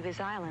father to leave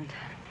this island.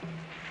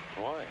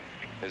 Why?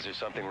 Is there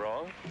something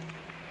wrong?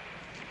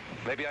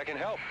 Maybe I can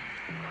help.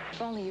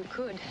 If only you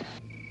could.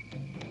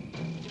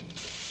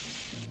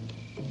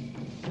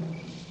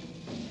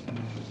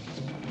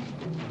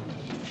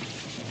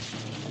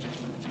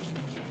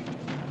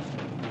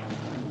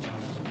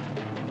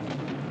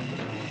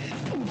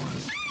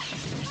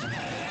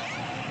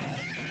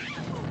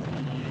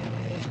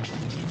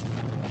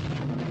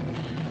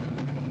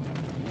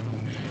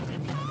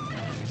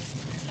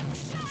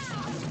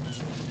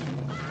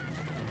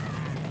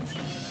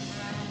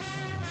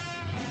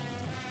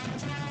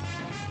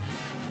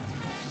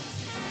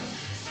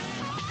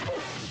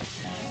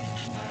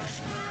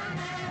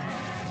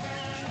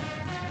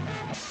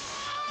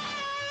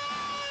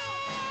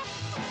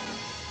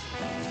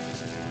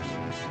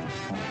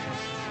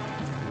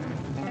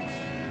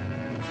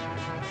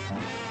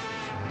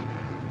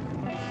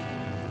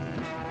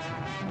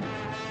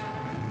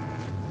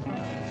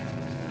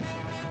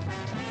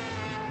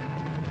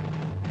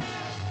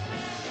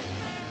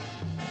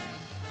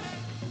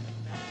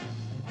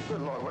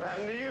 Good Lord, what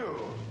happened to you?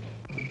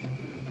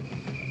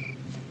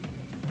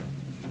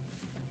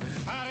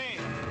 Howdy!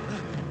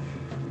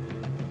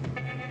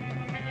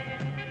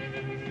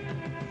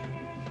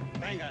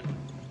 Hang on.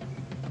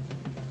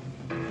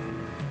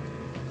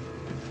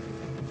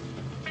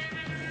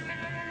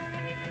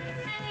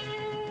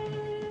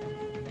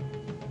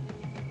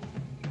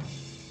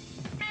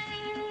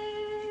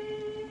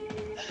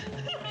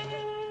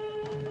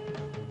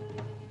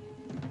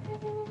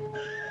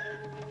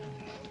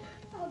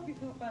 I'll be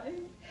all right.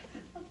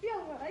 I'll be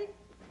all right.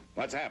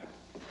 What's happened?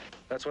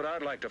 That's what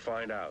I'd like to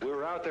find out. We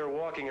were out there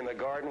walking in the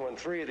garden when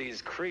 3 of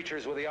these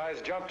creatures with the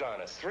eyes jumped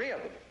on us. 3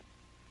 of them.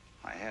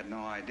 I had no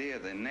idea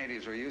the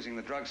natives were using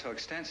the drug so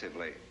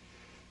extensively.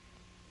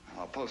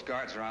 I'll post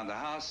guards around the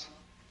house.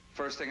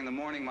 First thing in the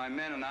morning, my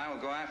men and I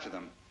will go after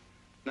them.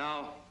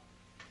 Now,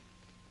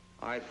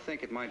 I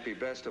think it might be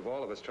best if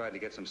all of us tried to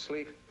get some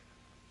sleep.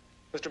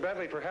 Mr.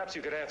 Bentley, perhaps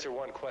you could answer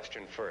one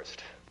question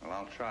first. Well,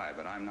 I'll try,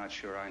 but I'm not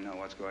sure I know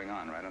what's going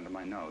on right under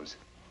my nose.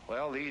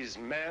 Well, these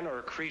men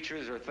or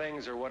creatures or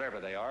things or whatever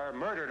they are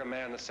murdered a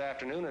man this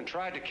afternoon and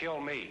tried to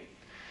kill me.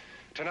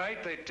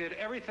 Tonight, they did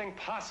everything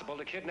possible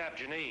to kidnap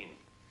Janine.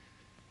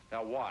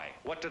 Now, why?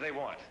 What do they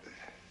want?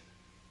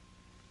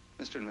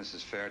 Mr. and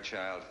Mrs.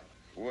 Fairchild,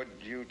 would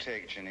you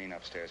take Janine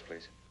upstairs,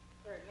 please?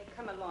 Certainly.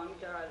 Come along,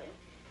 darling.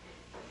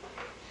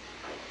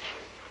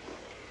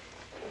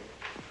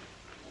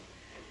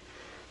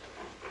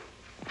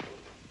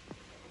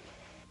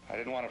 I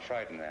didn't want to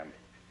frighten them.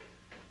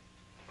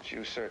 But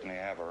you certainly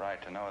have a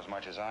right to know as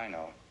much as I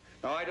know.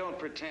 No, I don't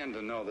pretend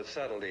to know the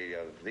subtlety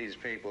of these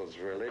people's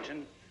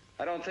religion.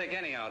 I don't think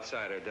any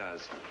outsider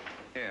does.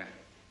 Here.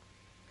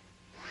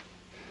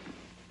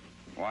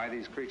 Why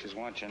these creatures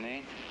want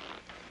Janine?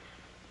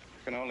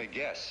 I can only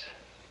guess.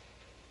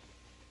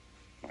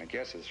 My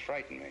guesses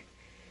frighten me.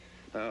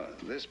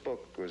 This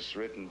book was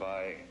written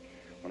by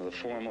one of the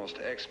foremost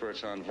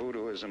experts on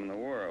voodooism in the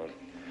world.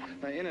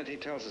 Now, in it, he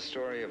tells the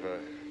story of a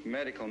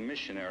medical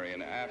missionary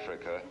in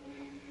Africa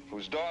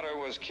whose daughter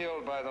was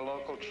killed by the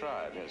local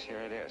tribe. Yes, here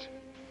it is.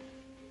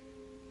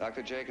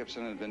 Dr.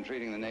 Jacobson had been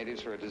treating the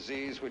natives for a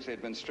disease which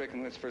they'd been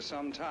stricken with for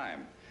some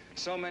time.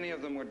 So many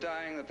of them were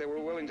dying that they were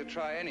willing to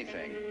try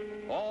anything.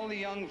 All the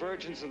young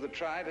virgins of the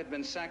tribe had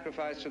been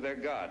sacrificed to their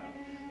god,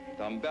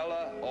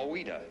 Dumbella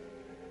Owita.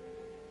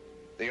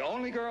 The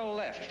only girl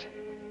left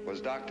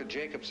was Dr.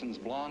 Jacobson's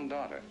blonde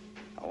daughter.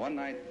 Now, one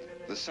night,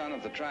 the son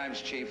of the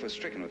tribe's chief was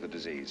stricken with the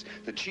disease.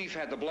 The chief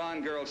had the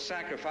blonde girl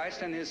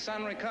sacrificed, and his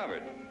son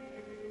recovered.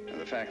 Now,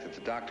 the fact that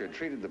the doctor had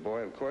treated the boy,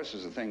 of course,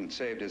 was the thing that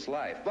saved his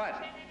life.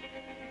 But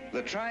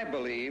the tribe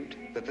believed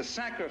that the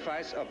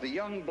sacrifice of the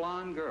young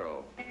blonde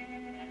girl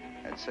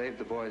had saved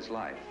the boy's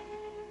life.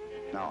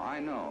 Now, I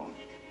know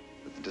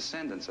that the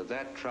descendants of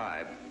that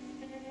tribe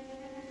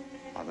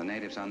are the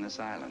natives on this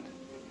island.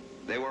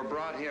 They were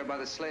brought here by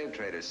the slave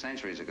traders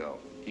centuries ago.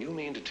 You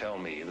mean to tell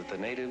me that the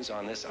natives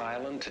on this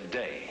island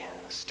today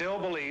still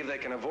believe they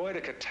can avoid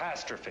a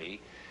catastrophe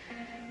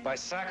by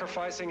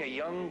sacrificing a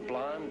young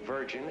blonde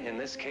virgin, in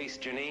this case,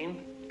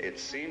 Janine? It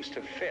seems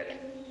to fit.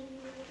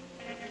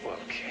 Well,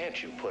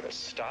 can't you put a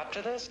stop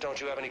to this?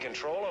 Don't you have any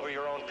control over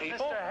your own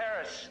people? Mr.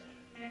 Harris,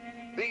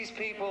 these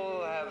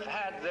people have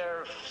had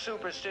their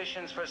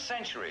superstitions for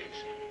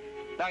centuries.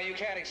 Now, you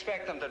can't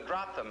expect them to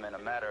drop them in a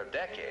matter of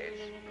decades.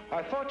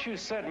 I thought you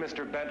said,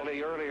 Mr.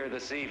 Bentley, earlier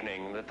this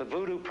evening that the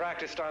voodoo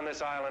practiced on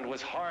this island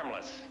was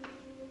harmless.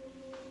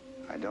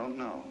 I don't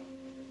know.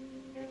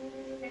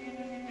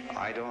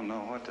 I don't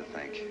know what to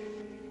think.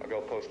 I'll go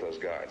post those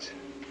guards.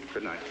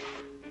 Good night.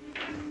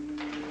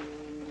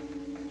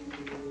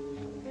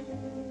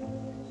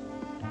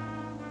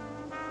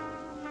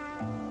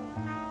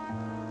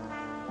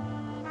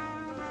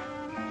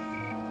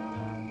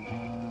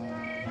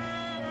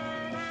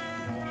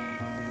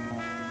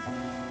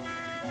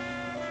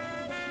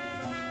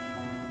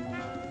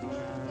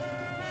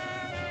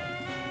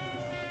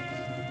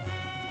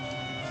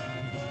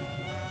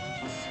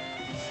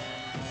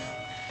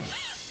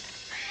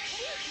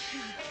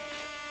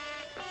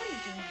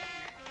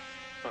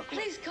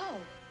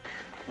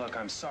 Look,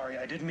 I'm sorry.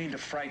 I didn't mean to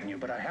frighten you,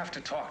 but I have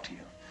to talk to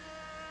you.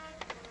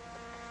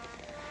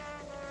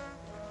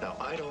 Now,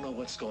 I don't know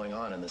what's going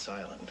on in this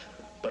island,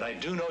 but I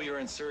do know you're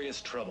in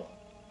serious trouble.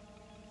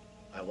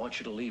 I want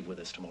you to leave with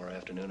us tomorrow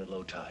afternoon at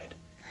low tide.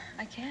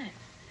 I can't.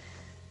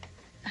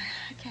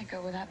 I can't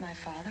go without my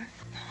father.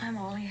 I'm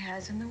all he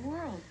has in the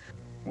world.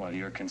 Well,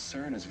 your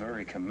concern is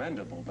very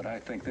commendable, but I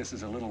think this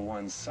is a little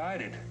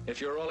one-sided. If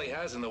you're all he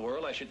has in the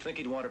world, I should think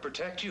he'd want to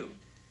protect you.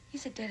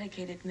 He's a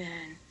dedicated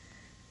man.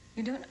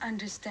 You don't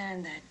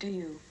understand that, do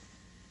you?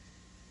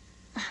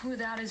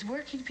 Without his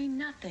work, he'd be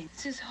nothing.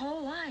 It's his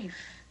whole life.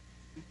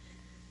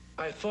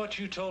 I thought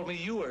you told me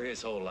you were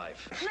his whole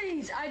life.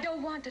 Please, I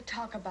don't want to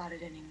talk about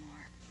it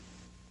anymore.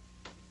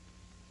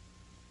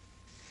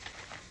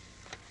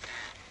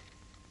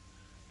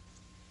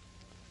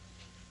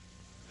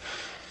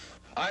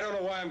 I don't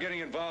know why I'm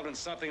getting involved in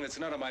something that's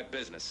none of my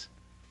business.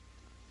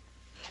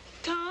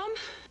 Tom?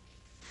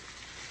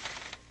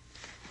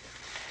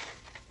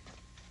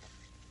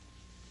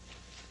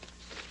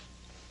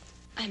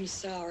 I'm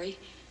sorry.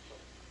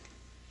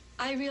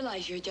 I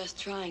realize you're just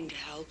trying to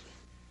help.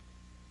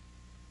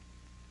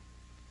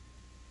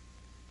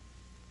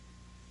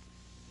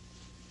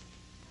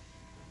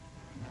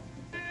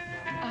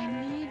 I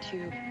need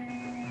you.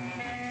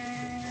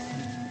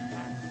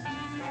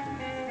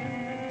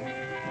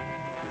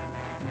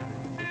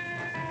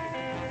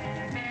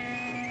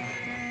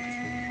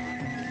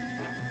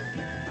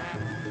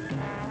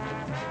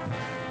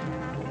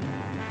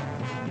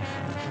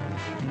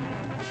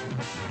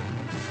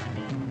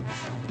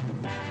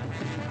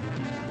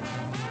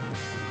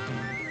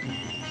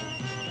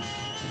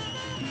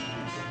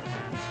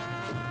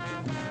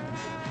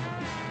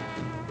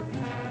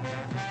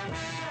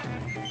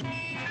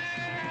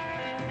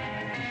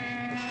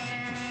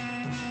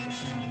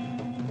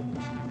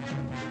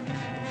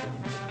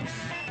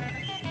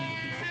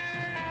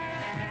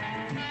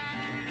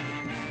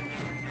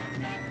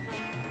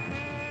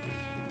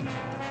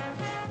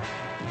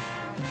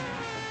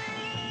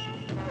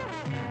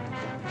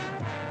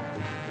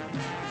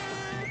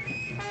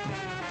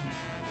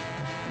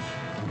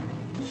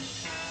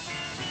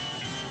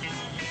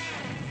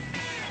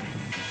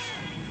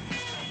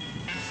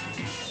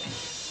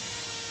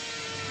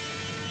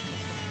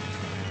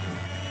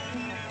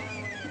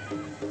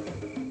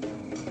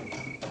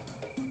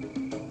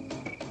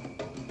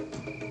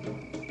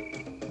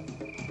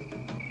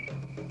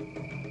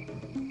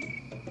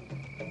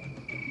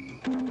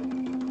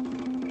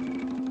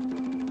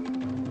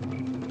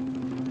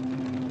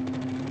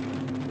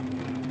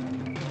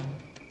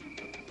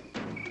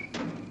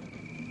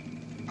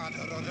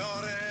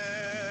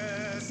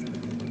 Adoradores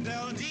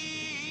del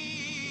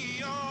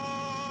Dios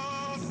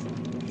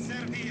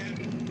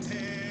serpiente.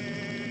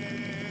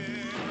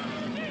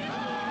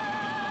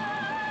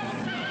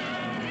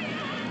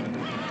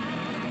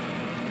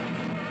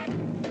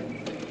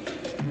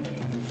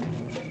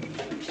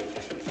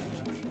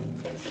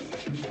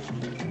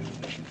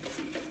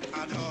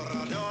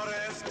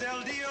 Adoradores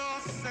del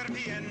Dios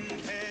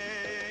serpiente.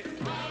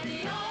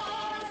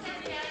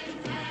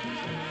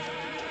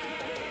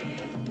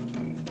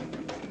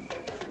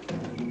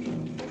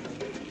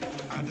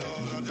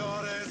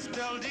 Adoradores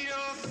del Dios serpiente. Adoradores del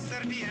Dios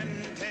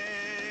serpiente.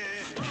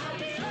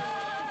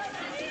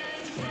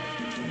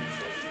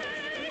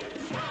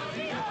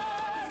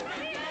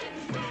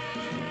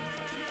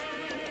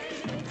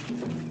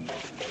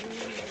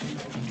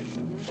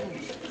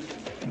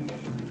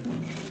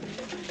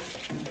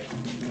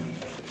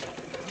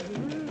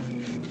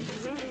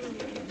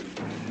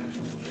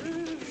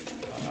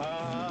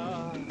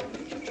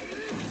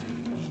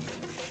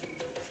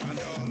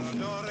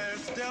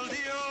 Adoradores del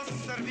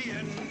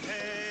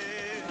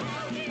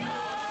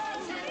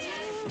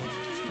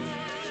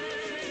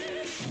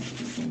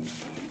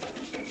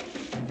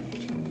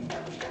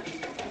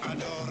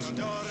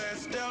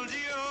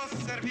Dios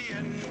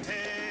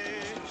serpiente.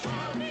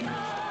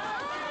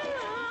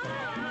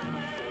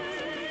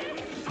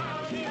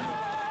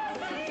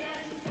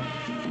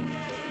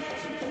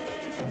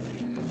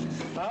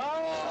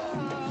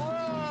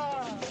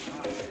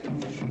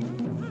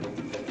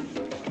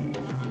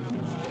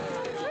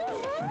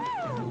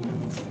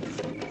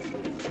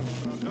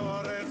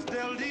 Adoradores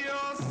del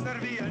Dios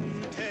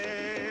serpiente.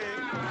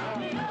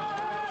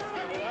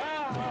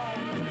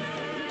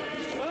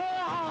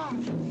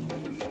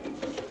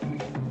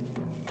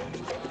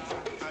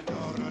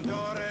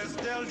 Adoradores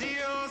del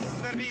Dios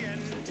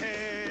serpiente.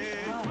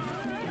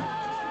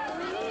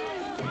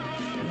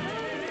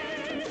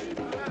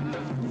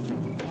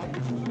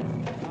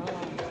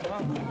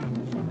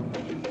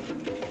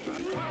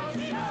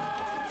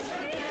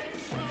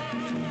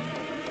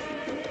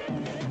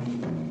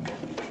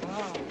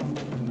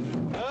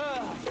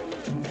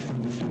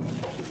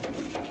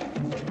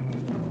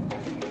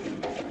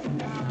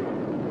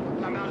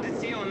 La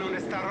maldición non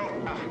está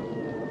rota.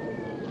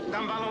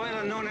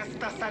 Dambaluela non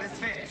está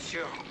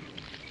satisfecho.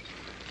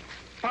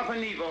 Papa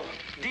Nivo,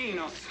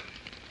 dinos,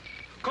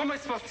 ¿cómo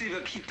es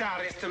posible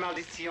quitar esta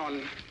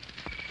maldición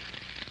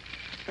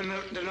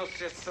de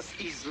nuestras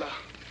islas?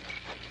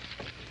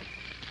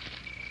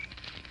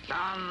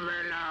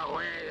 Dame la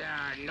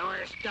huella. No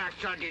está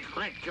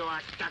satisfecho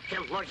hasta que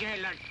folle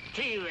la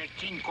chive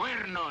sin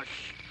cuernos.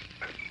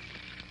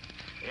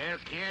 Él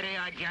quiere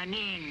a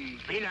Janine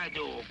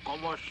Piladu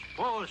como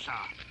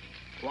esposa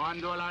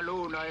cuando la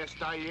luna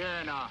está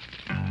llena.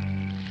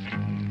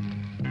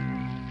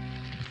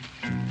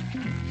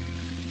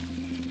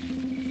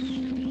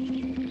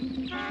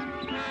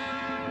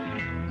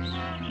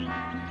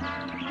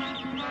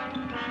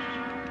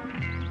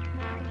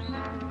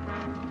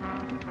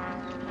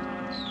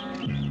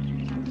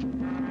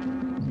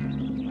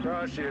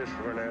 Gracias,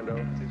 Fernando.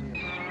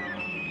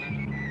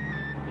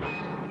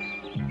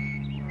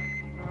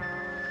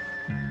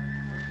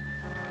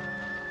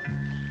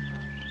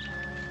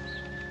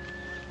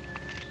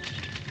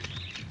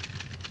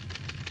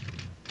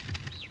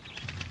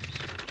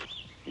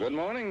 Good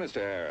morning, Mr.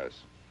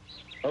 Harris.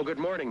 Oh, good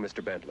morning,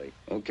 Mr. Bentley.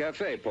 Un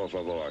café, por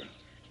favor.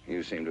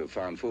 You seem to have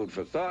found food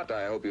for thought.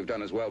 I hope you've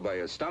done as well by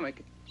your stomach.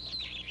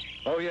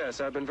 Oh, yes,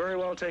 I've been very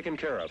well taken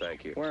care of,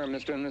 thank you. Where are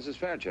Mr. and Mrs.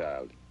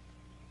 Fairchild?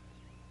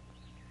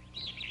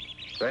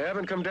 They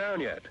haven't come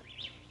down yet.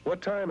 What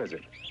time is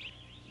it?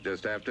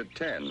 Just after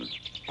 10.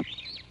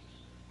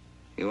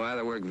 You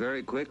either work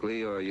very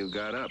quickly or you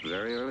got up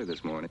very early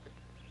this morning.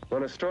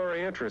 When a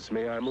story interests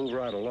me, I move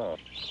right along.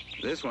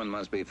 This one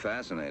must be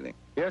fascinating.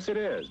 Yes, it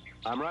is.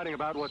 I'm writing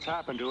about what's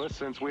happened to us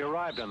since we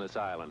arrived on this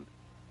island.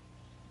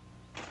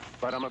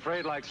 But I'm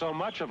afraid, like so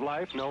much of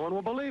life, no one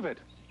will believe it.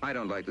 I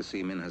don't like to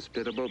seem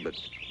inhospitable, but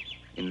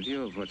in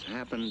view of what's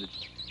happened,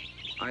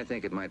 I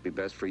think it might be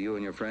best for you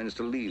and your friends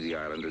to leave the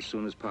island as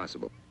soon as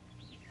possible.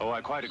 Oh,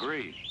 I quite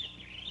agree.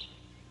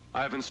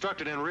 I've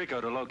instructed Enrico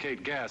to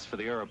locate gas for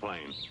the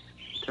airplane.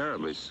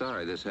 Terribly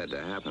sorry this had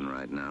to happen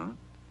right now.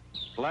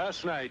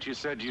 Last night, you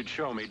said you'd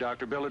show me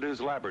Dr.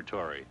 Billadue's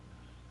laboratory.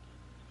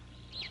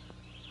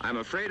 I'm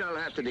afraid I'll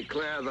have to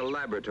declare the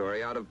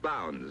laboratory out of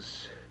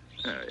bounds.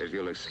 If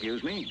you'll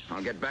excuse me,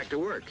 I'll get back to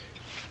work.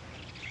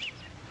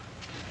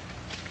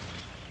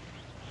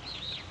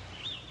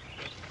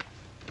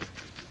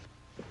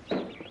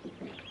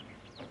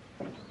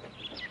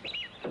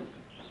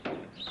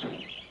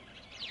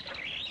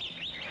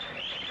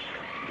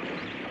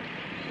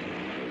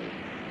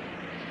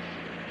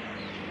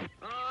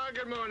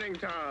 Good morning,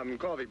 Tom.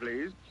 Coffee,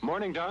 please.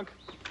 Morning, Dunk.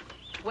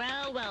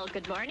 Well, well,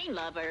 good morning,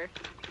 lover.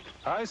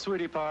 Hi,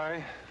 sweetie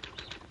pie.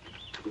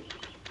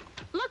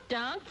 Look,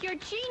 Dunk, your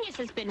genius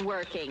has been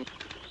working.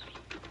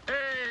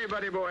 Hey,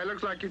 buddy boy,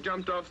 looks like you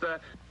jumped off the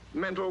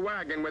mental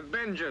wagon with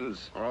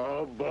vengeance.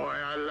 Oh, boy,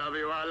 I love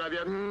you, I love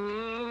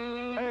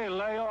you. Hey,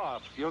 lay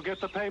off. You'll get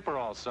the paper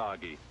all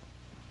soggy.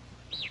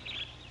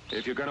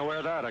 If you're gonna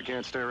wear that, I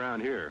can't stay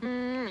around here.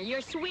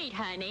 You're sweet,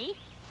 honey.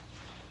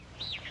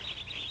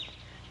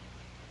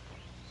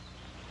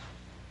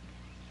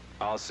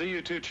 I'll see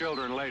you two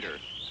children later.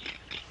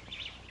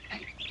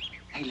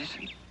 Hey,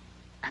 listen.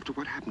 After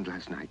what happened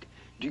last night,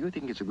 do you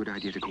think it's a good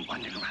idea to go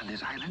wandering around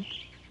this island?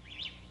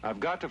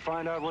 I've got to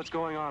find out what's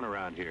going on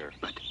around here.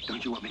 But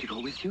don't you want me to go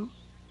with you?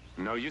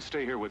 No, you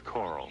stay here with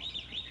Coral.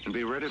 And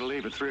be ready to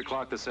leave at 3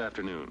 o'clock this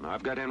afternoon.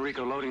 I've got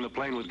Enrico loading the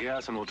plane with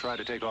gas, and we'll try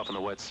to take off on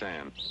the wet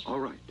sand. All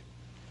right.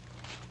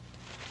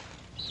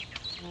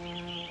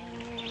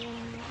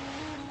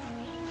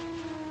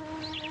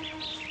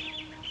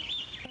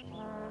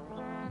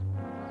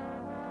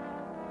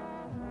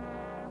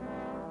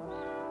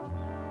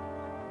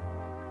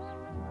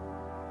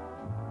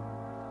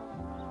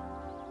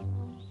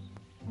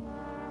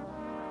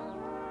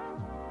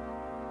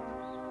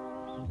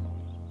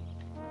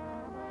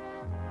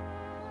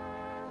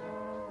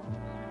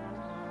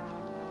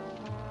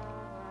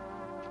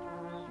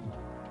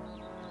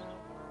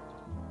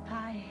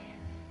 Hi.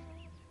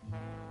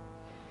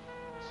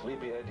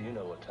 Sleepyhead, do you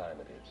know what time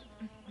it is?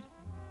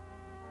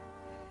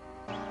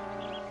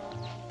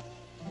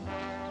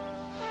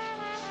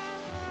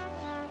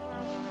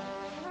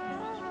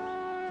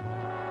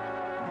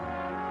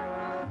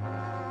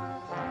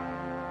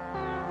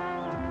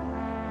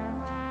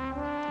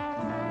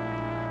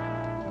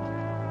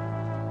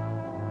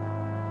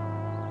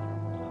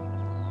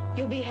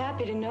 You'll be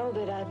happy to know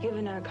that I've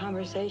given our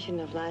conversation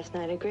of last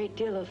night a great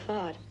deal of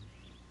thought.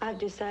 I've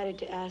decided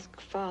to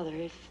ask Father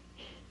if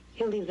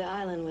he'll leave the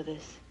island with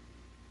us.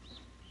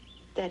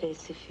 That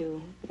is, if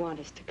you want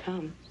us to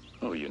come.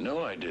 Oh, you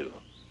know I do.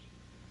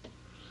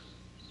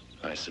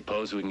 I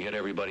suppose we can get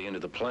everybody into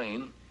the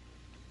plane.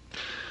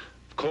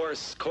 Of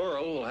course,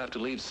 Coral will have to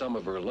leave some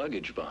of her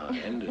luggage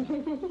behind.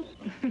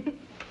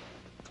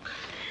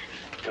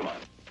 Come on.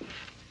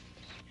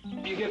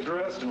 You get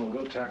dressed and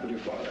we'll go tackle your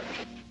father.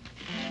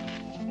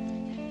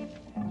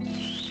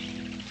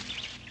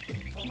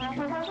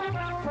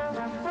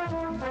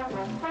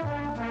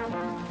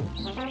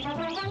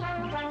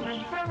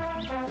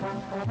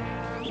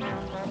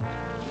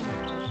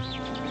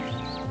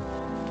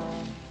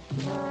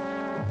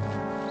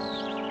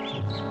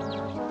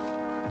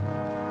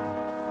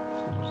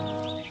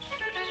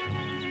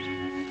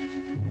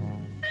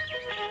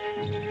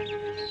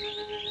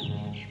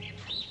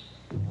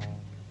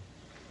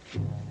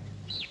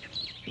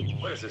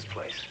 What is this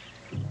place?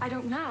 I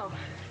don't know.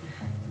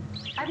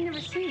 I've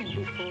never seen it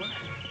before.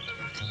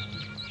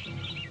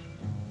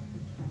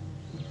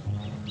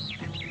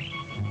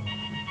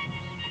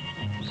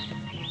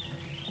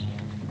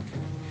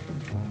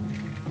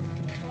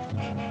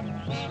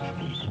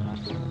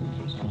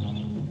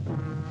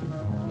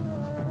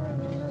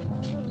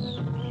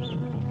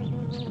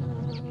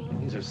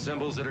 These are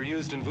symbols that are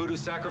used in voodoo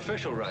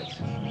sacrificial rites.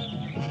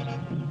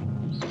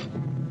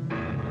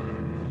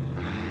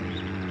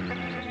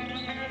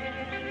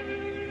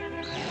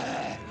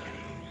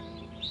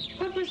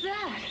 What was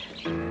that?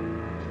 I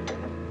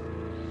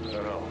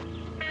don't know.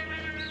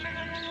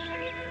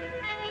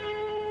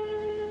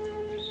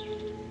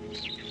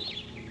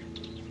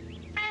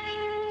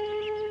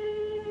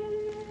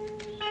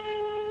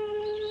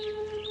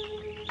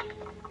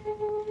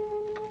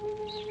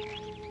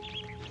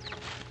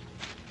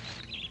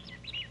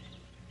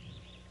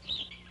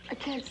 I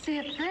can't see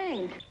a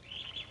thing.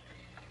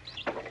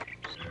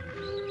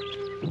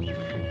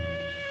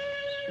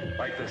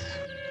 Like this.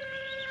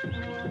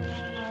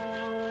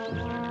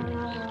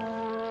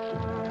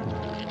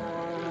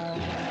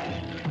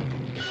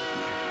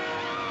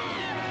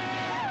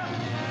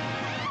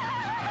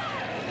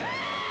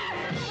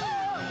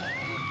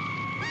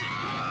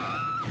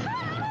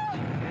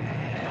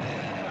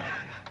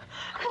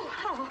 Oh,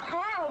 how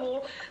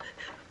horrible.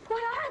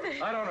 What are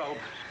they? I don't know,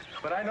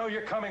 but I know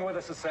you're coming with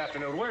us this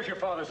afternoon. Where's your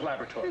father's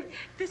laboratory?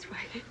 This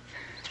way.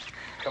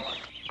 Come on.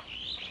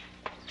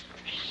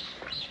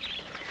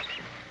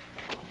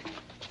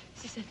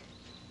 This is it.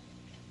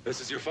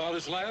 This is your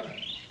father's lab?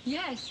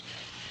 Yes.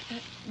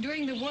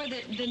 During the war,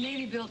 the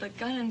Navy built a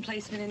gun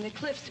emplacement in the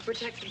cliffs to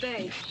protect the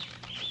bay.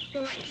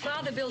 Well,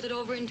 Father built it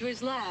over into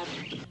his lab.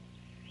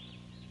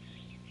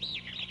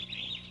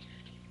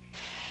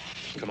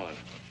 Come on.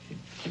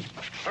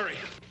 Hurry.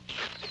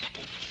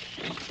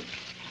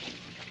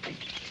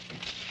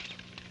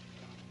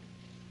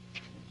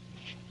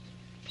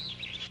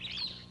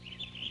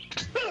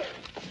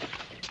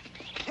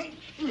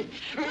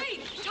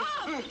 Wait,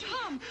 Tom!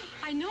 Tom!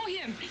 I know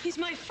him. He's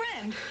my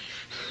friend.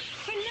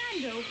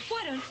 Fernando,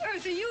 what on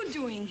earth are you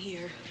doing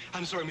here?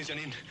 I'm sorry, Miss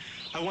Janine.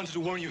 I wanted to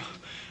warn you.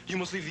 You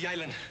must leave the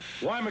island.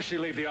 Why must she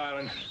leave the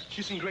island?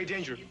 She's in great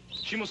danger.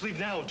 She must leave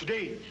now,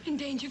 today. In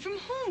danger from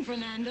whom,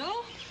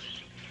 Fernando?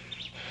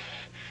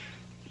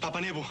 Papa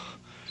Nebo.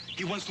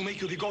 He wants to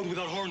make you the goat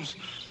without horns.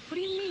 What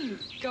do you mean,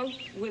 goat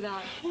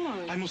without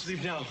horns? I must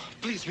leave now.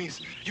 Please,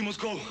 Miss. You must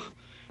go.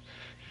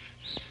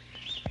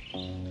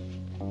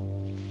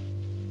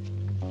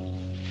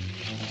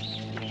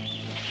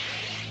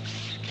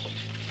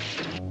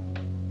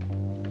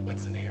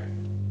 What's in here?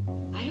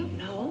 I don't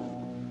know.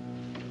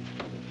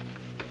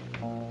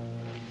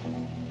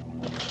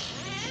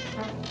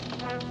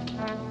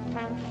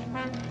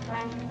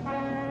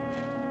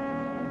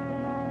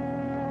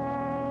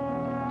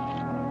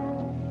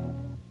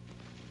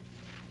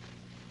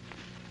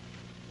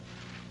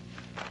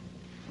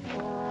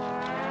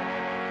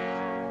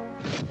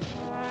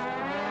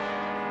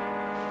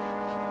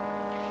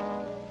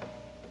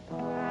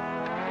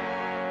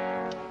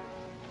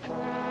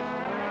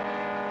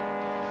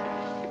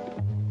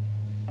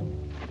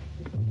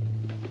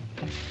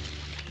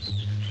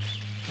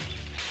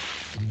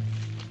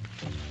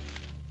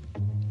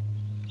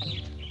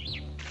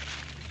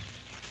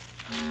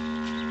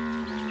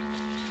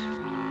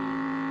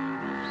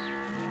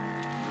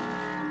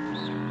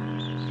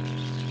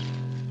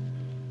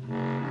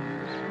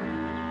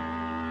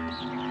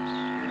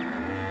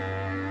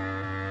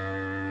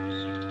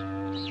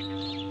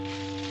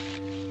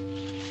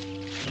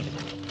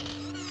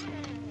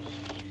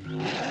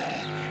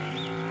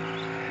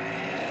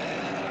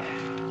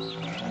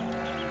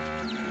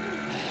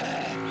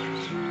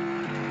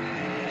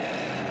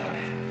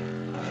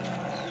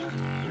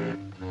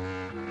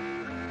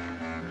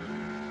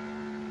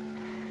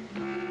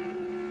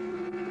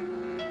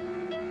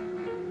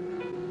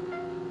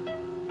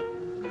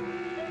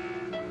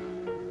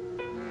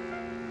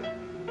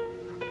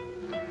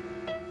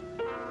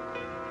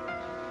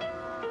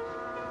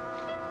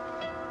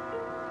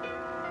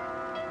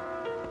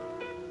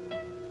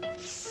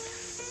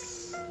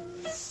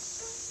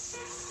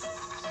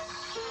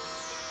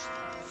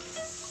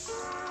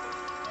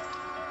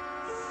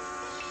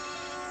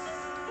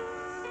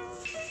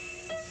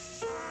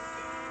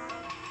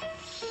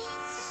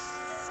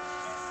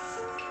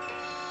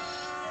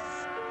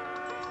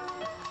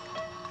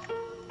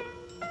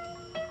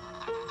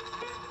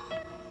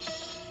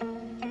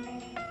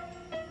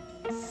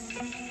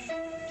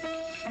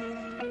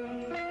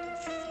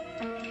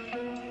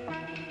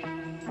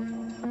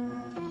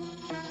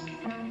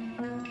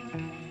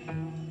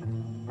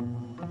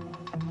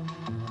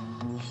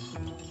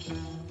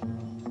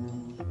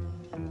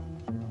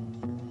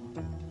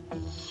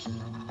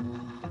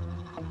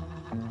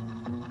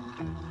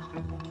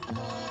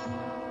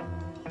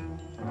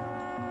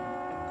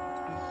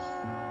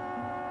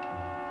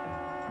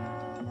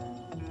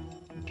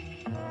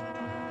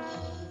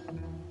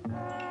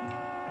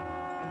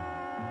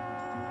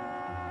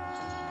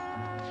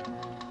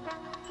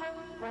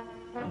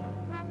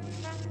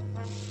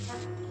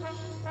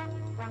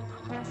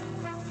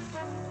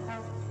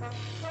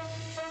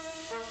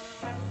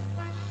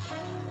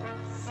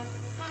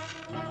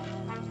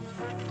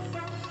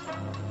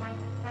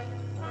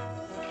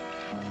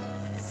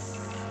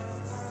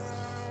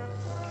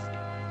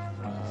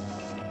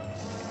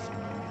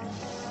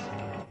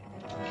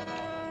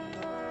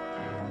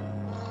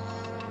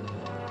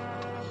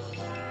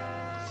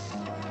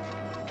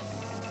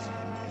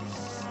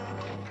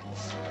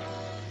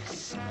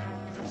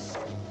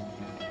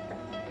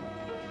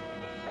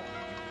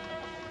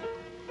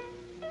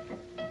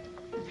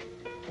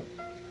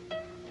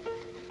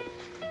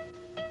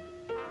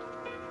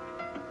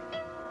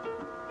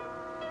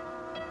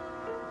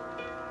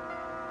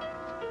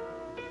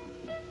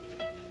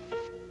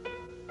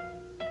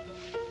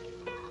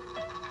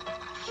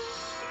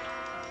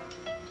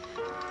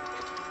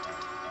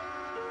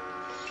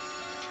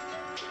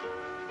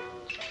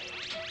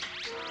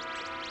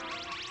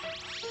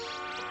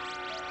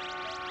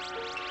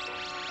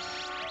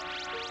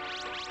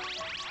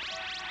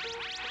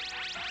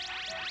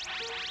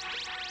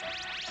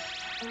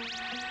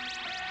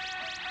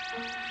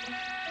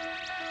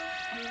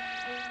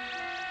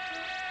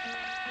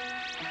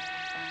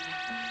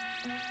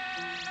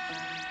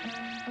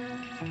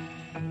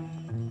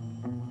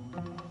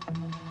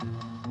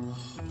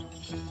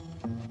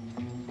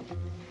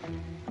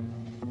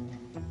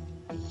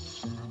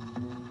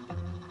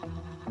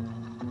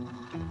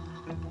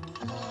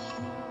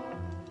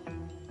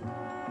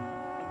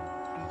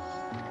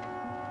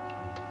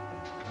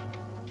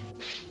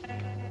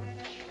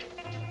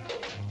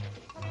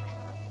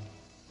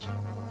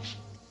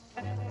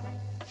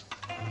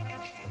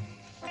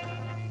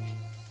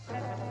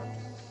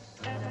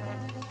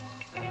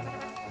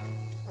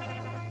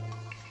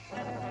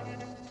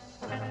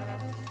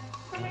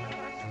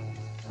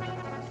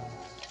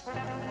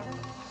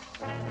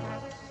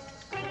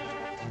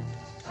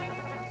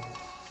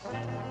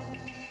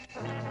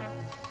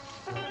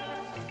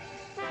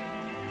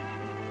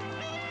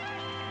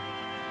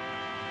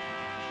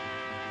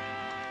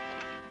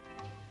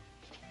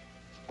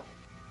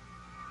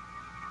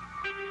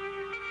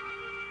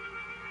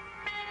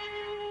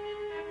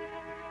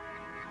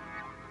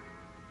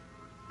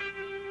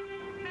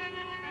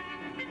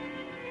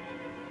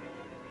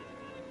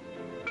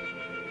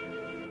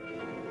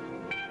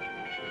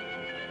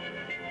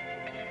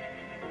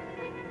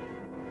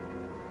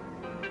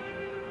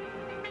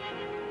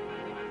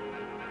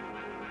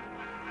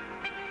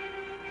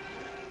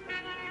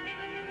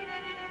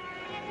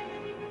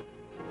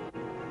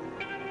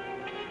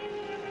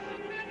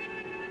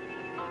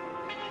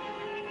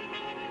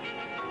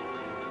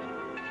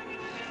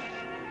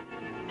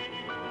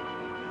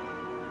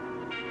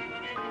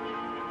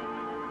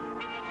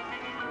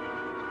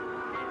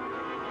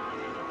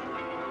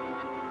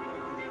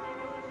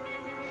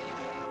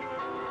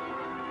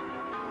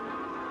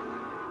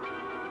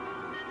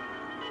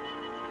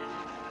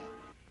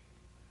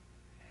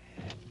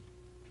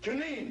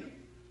 Janine!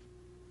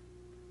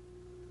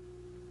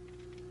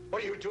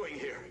 What are you doing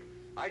here?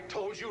 I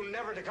told you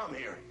never to come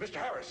here. Mr.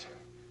 Harris,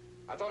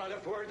 I thought I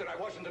left word that I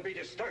wasn't to be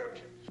disturbed.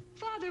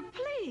 Father,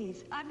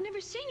 please. I've never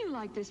seen you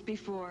like this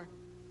before.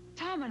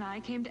 Tom and I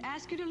came to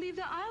ask you to leave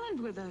the island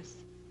with us.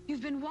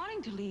 You've been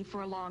wanting to leave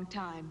for a long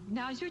time.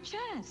 Now's your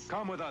chance.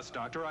 Come with us,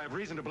 Doctor. I have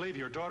reason to believe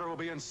your daughter will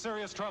be in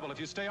serious trouble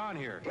if you stay on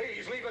here.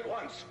 Please, leave at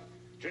once.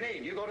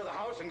 Janine, you go to the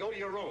house and go to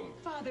your room.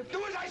 Father,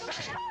 do as I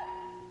say!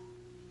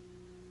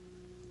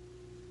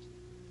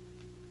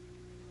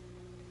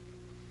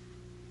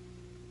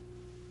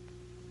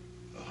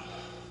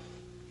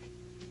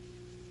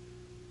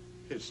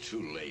 It's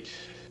too late.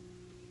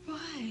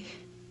 Why?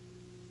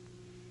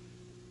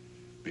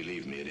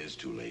 Believe me, it is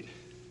too late.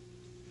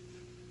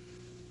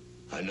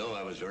 I know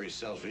I was very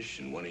selfish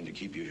in wanting to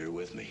keep you here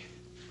with me.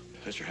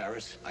 Mr.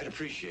 Harris, I'd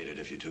appreciate it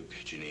if you took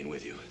Janine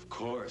with you. Of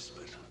course,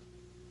 but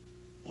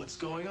what's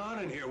going on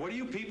in here? What are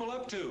you people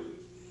up to?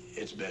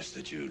 It's best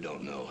that you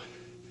don't know.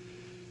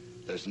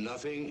 There's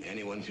nothing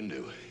anyone can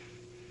do.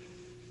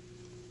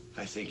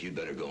 I think you'd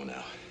better go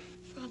now.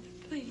 Father,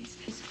 please.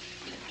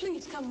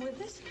 Please come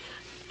with us.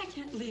 I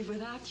can't leave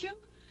without you.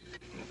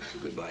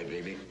 Goodbye,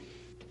 baby.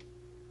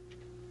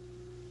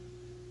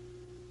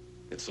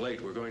 It's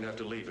late. We're going to have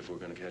to leave if we're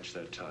going to catch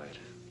that tide.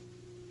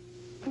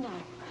 No.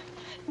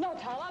 No,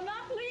 Tom, I'm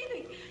not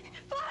leaving.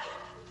 Father,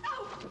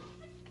 no!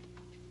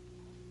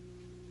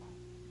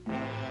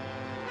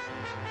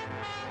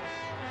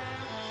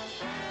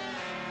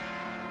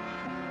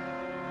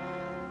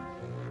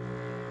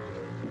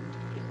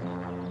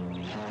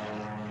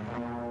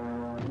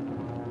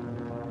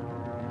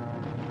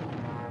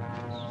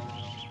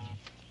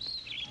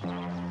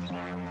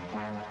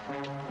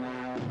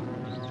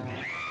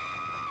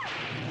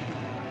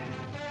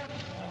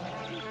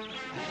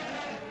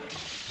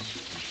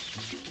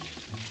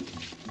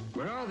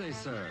 Where are they,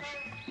 sir?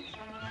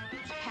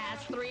 It's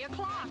past 3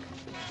 o'clock.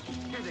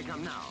 Here they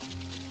come now.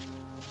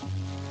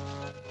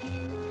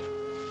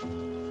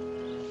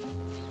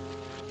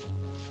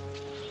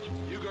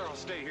 You girls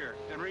stay here.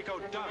 Enrico,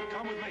 Doug,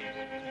 come with me.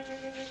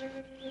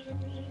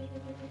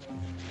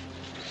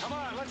 Come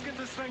on, let's get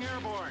this thing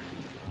airborne.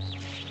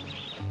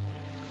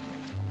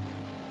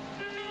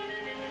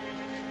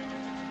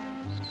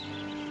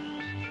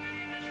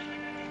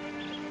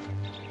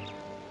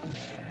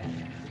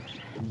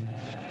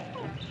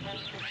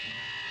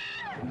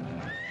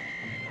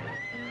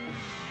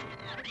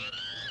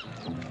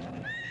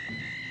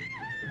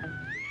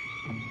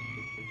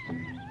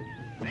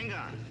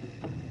 Venga.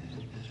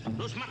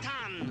 Los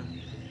matan.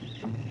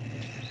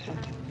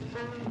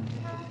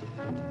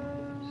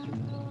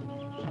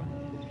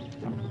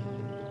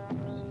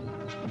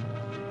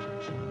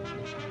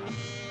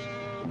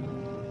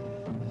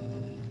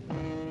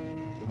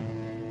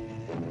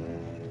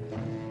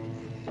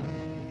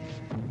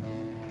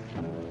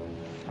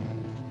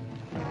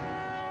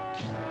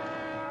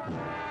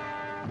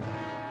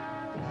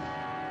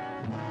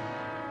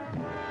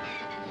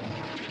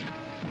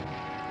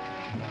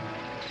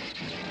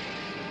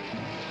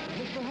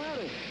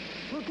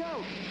 Look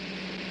out!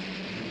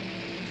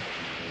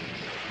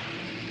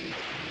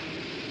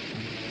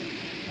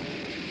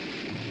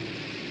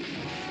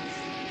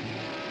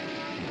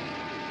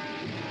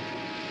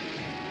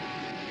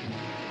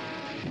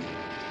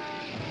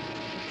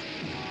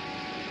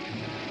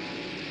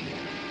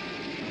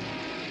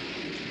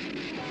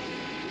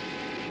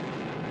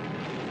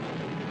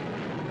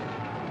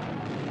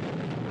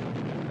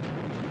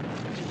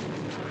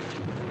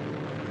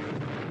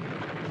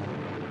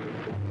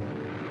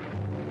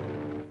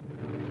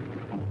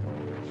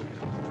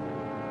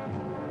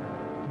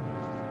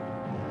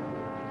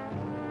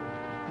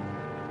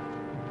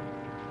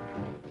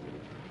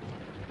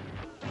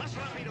 ¡Más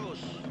rápidos!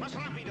 ¡Más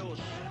rápidos!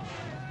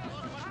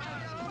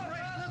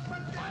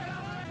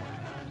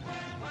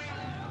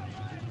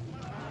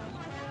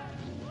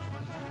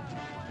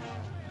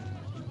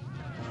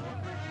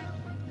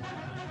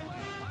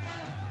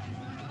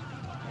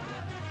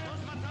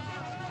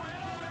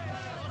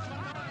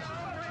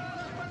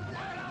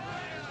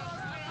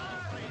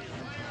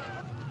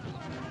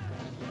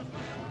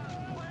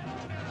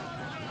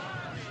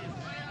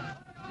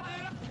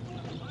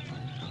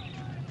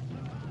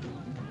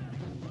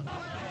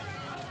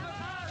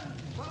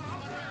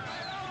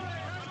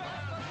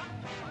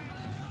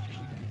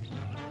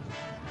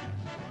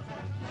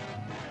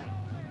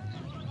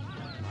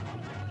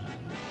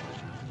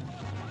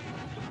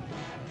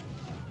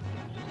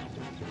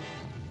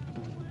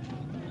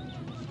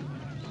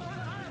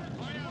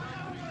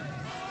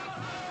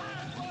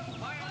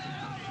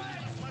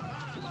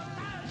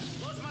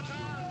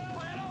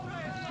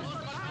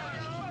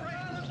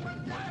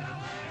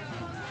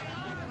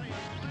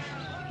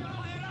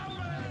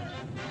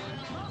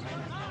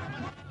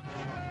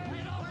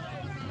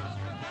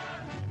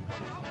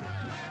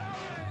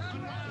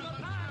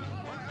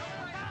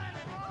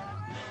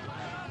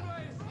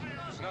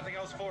 There's nothing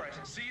else for it.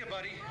 See you,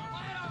 buddy.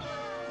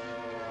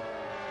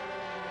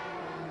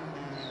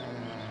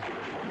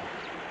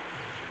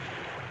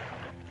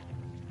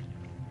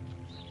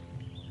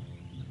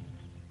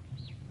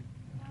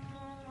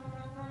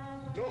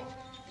 No,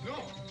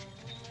 no.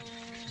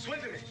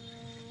 Suélteme.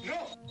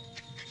 No.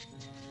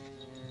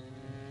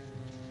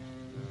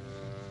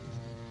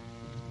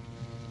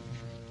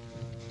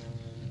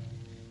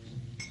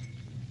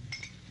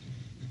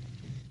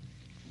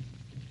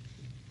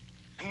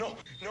 No,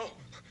 no,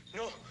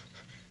 no,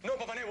 no,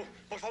 Papá Nebo,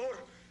 por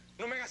favor,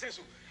 no me hagas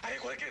eso. Haré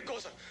cualquier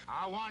cosa.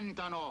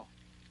 Aguántalo.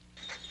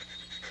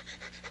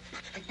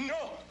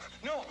 No,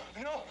 no,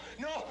 no,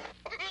 no.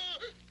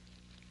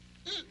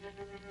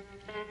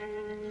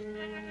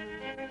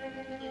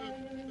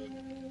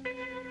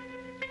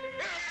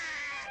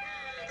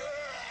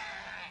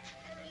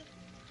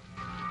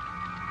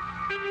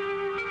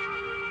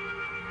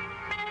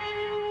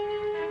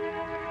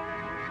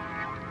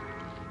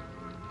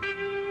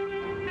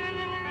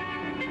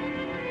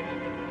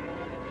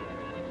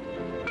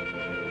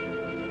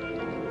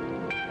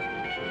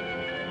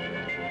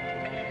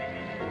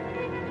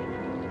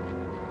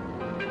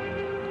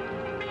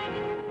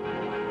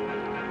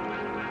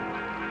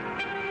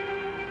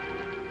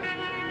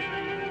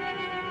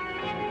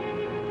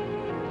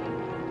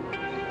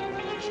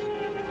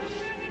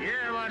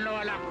 Llévalo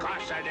a la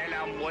casa de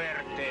la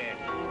muerte.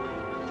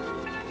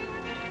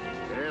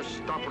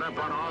 ¿Está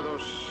preparado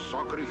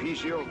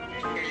sacrificio?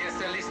 Ella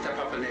está lista,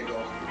 Papa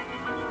Nego.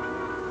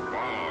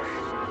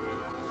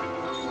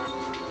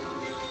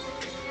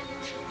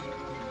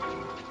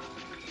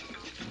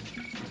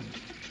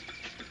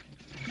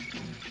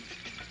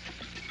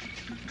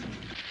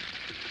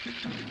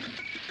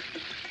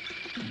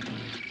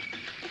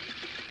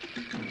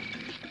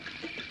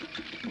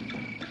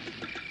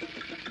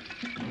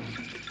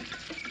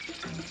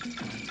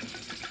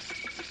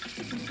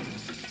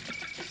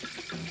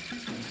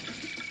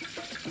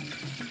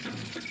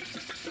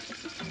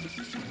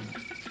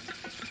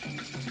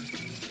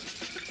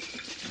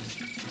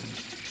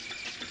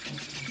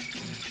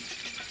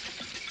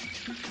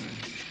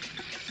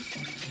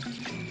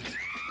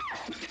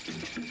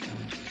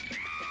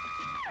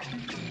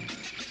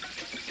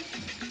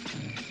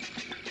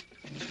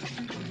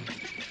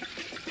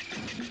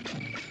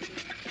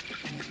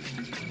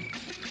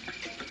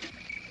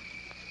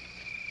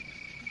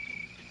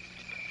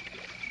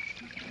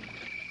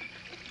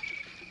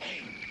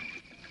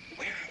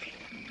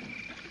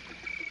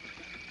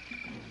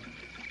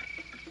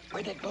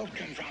 Where'd that boat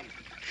come from?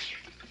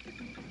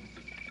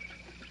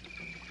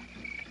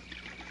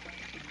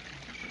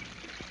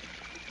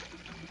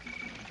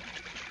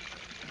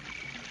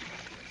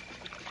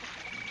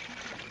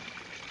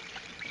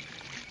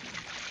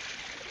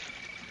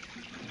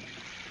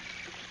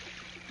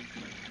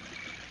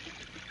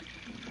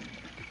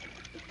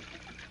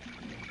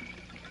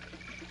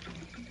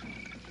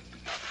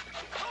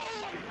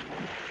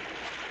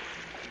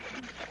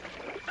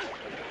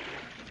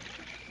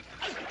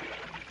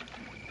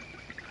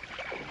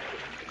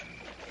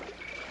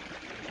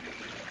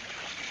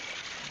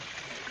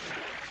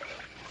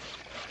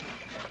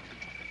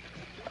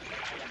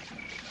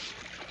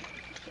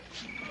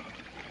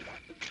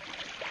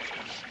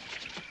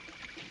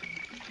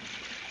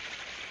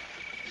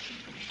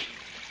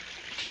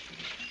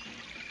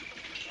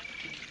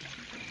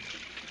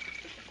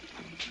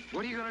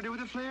 What are you going to do with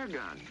a flare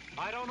gun?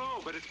 I don't know,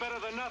 but it's better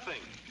than nothing.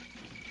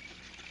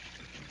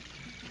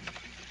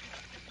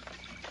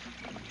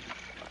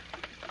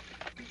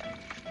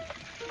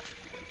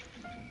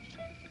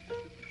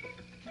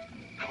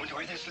 I wonder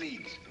where this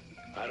leads.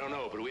 I don't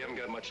know, but we haven't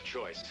got much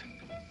choice.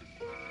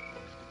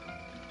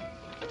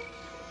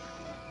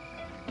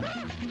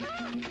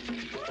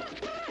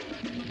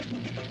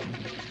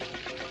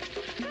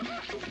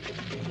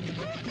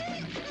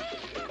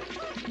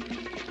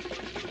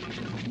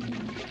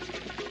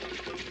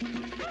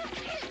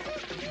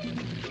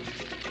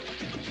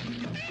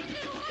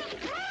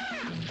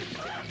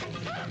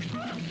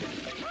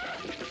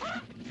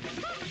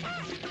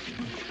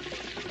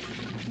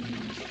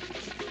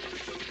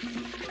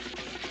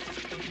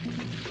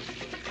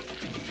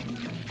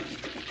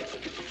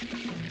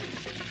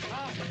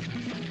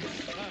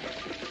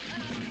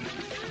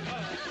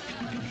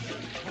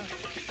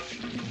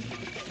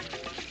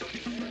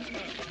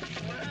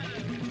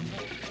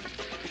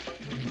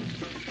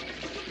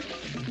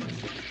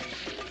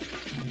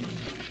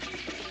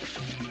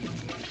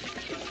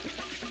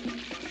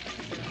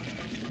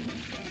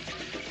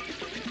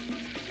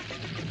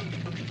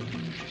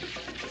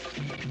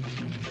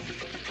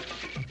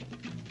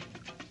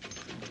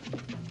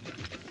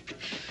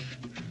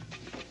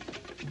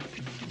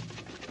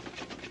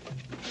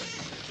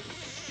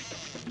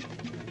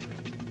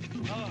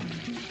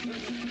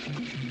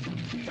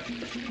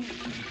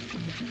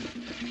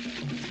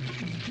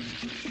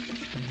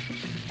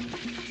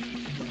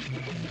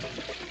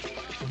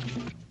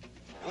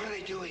 What are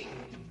they doing?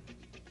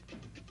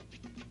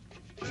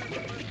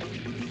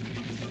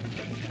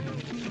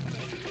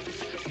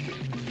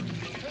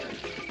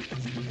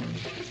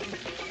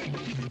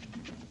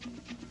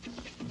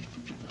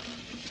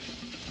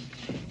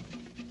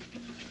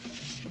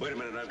 Wait a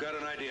minute, I've got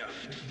an idea.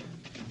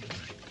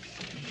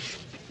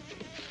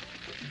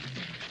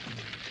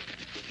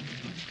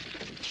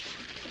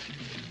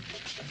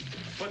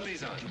 Put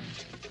these on.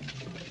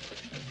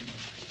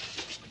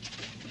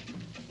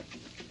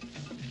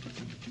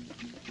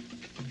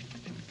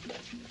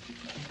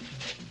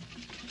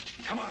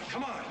 Come on,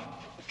 come on.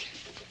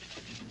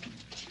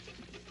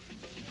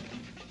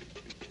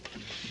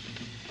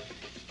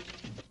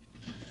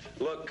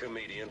 Look,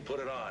 comedian, put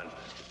it on.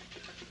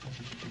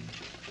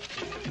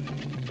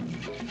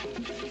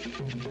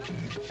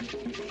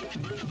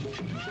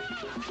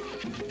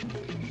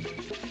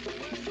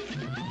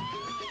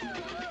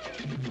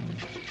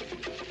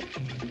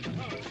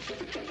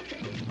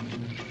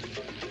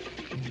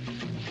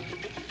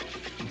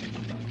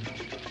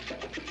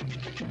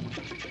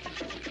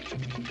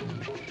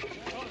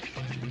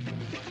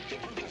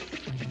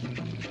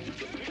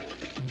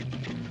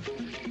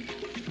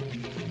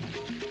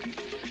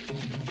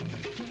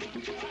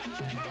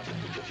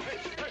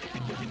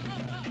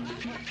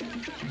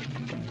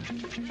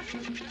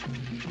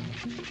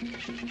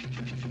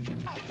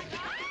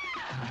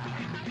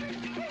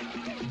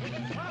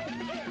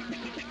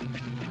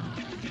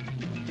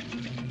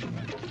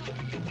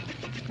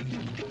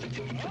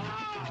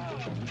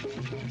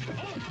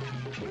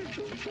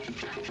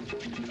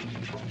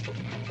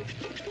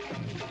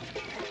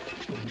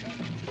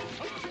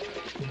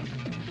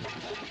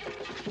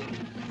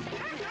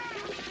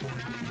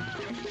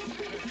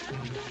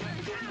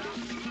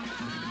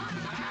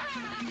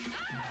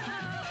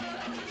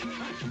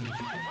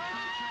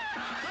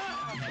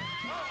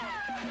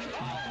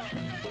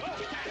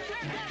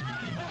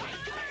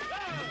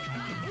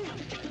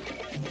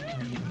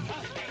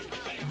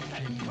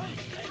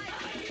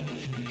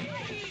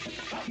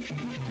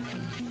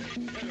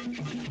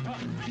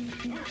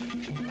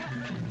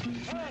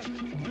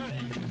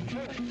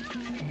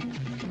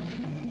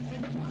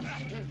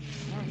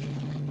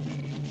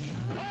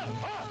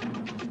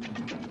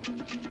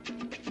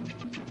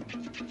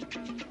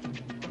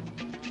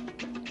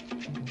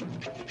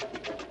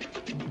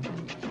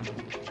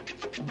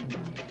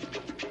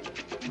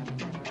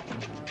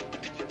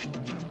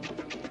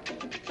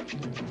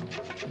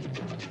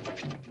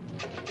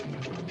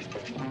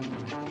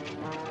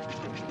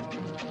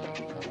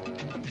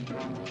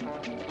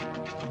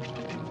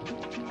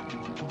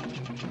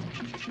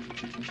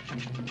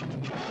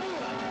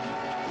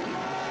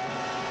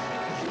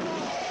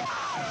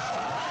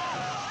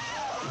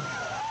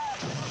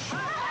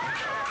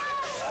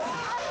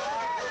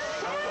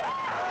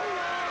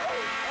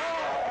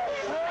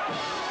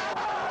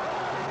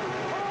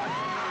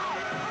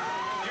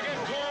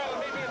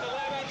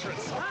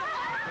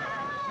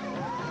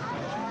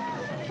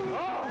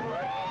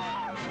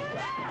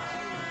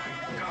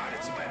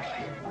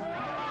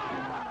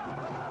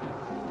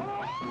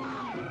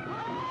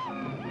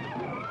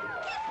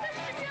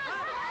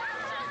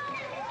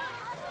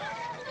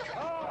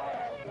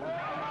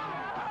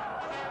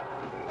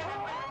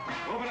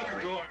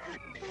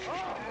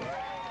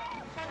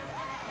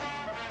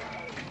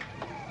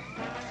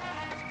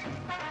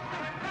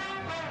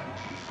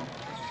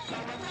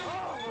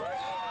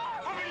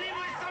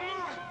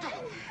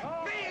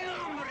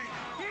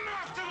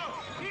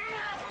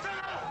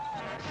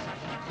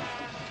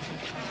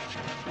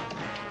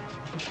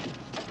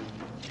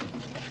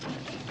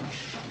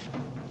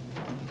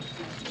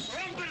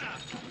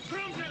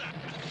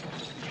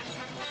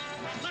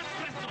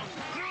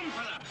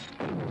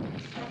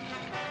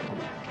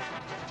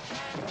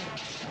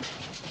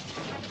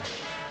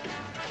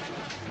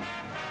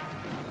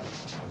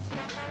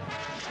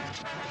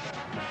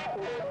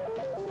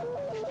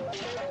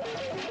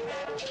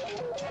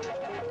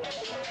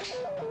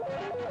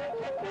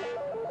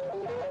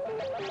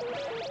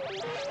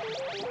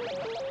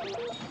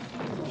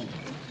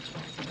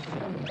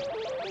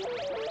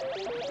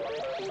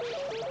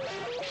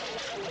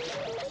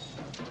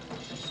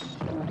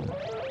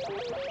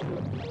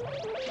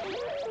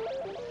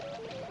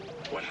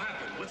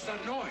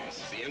 that noise?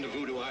 It's the end of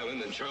Voodoo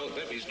Island and Charles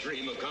Bentley's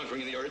dream of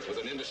conquering the earth with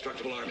an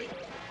indestructible army.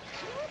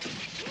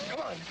 Come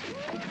on.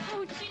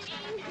 Oh,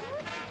 Janine.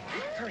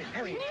 Hurry,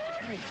 hurry,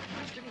 hurry.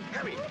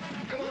 Hurry.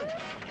 Come on.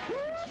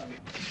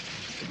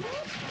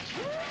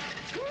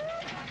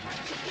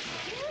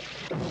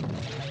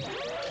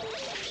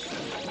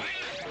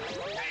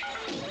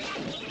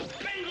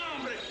 Venga,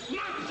 hombre.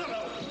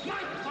 Mátalo.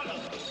 Mátalo.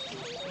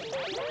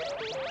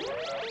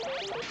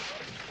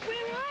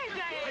 Where are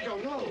they? I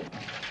don't know.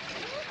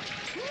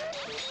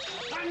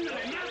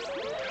 Ándale, más.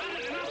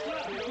 Ándale, más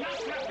rápido, más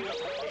rápido.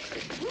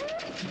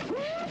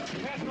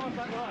 Pass off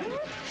that line.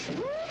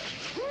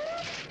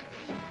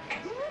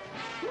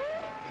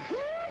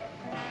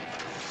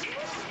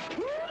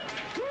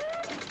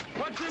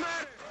 What's the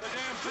matter? The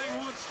damn thing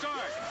won't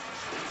start.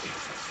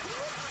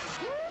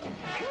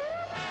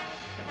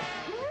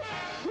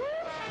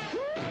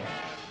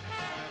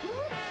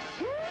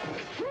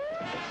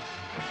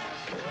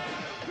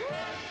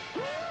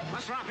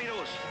 Más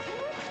rápidos.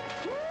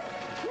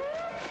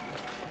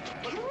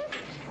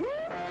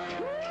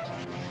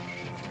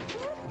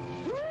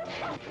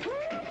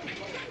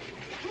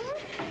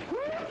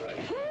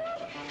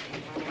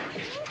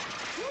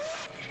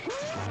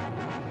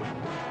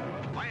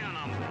 Vayan,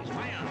 hombres,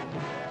 vayan.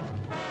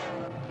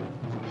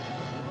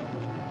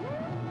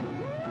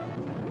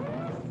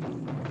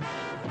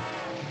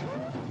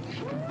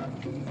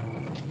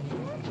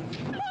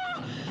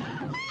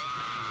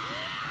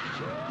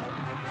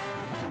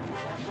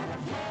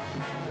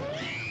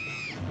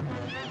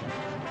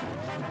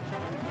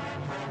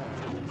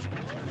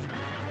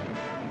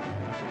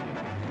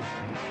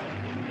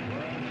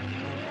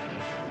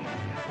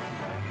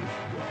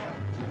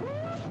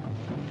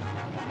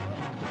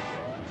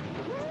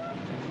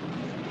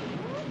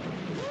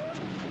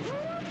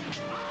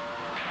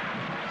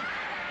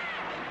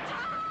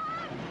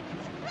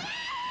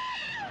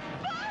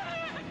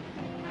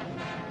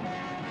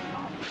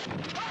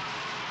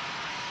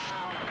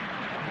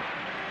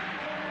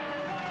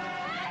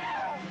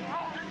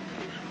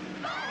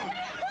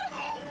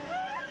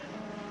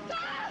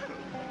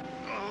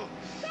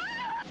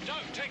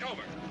 Take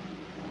over.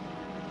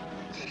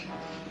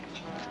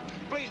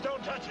 Please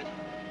don't touch it.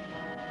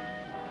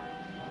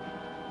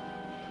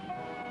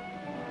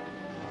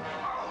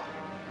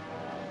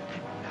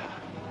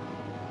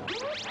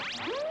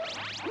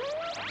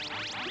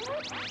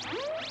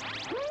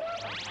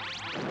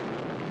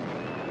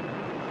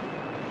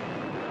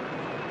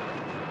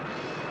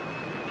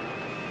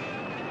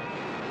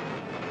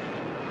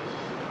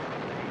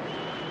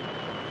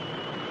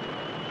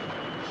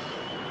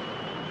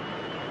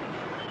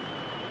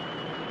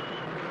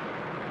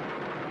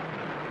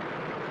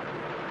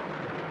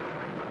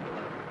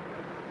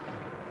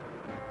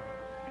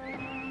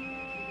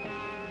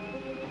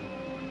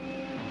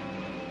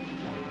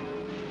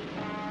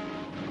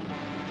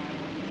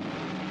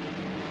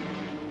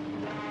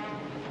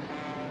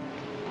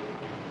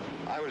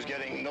 I was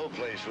getting no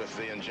place with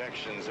the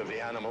injections of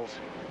the animals.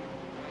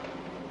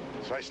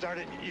 So I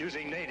started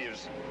using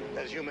natives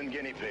as human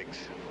guinea pigs.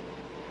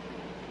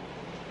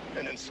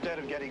 And instead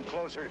of getting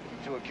closer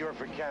to a cure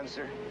for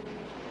cancer,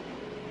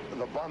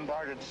 the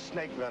bombarded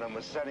snake venom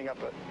was setting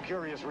up a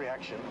curious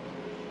reaction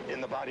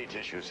in the body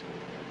tissues,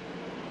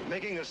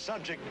 making the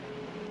subject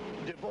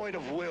devoid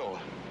of will,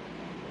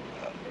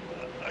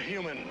 a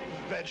human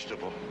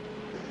vegetable.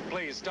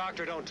 Please,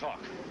 doctor, don't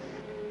talk.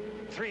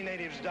 3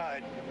 natives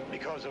died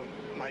because of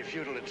my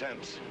futile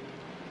attempts.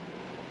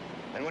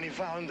 And when he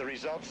found the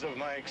results of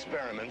my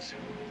experiments,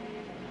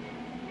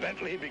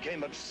 Bentley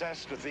became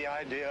obsessed with the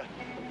idea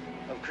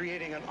of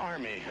creating an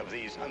army of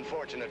these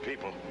unfortunate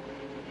people.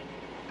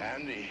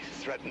 And he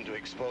threatened to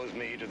expose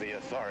me to the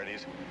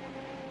authorities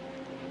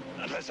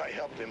unless I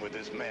helped him with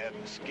this mad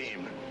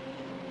scheme.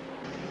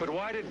 But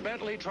why did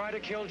Bentley try to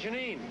kill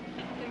Janine?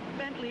 If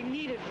Bentley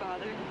needed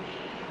Father,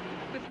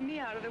 with me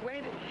out of the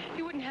way, that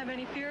he wouldn't have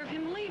any fear of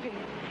him leaving.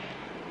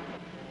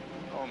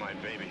 Oh, my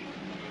baby.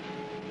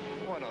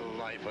 What a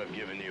life I've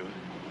given you.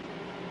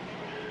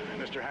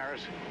 Mr.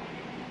 Harris?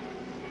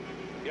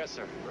 Yes,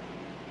 sir.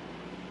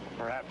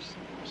 Perhaps.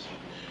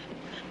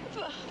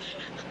 Father.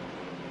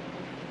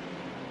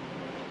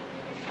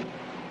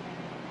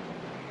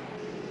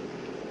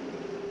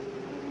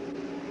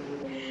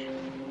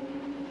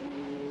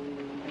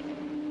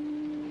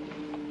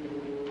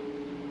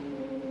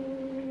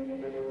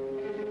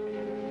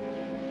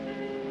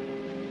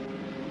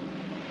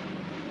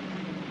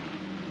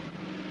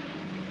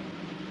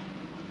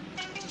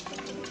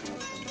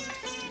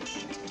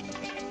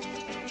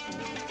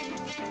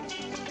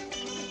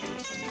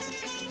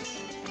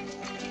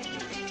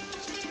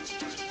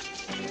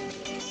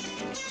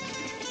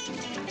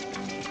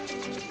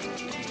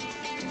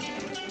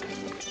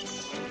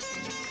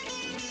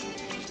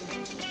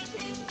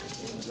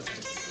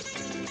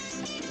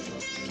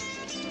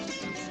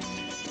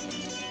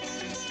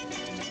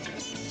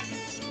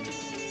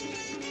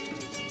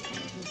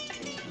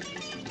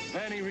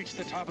 Then he reached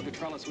the top of the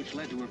trellis which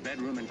led to her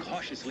bedroom, and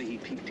cautiously he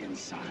peeked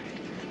inside.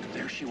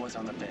 There she was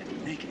on the bed,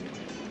 naked.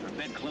 Her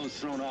bedclothes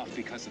thrown off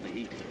because of the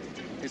heat.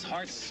 His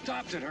heart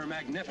stopped at her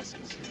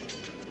magnificence.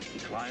 He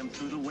climbed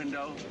through the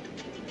window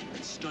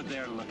and stood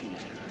there looking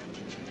at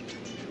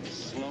her.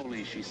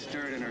 Slowly, she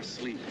stirred in her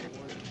sleep.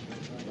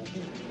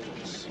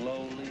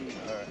 Slowly,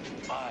 her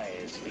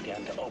eyes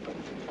began to open,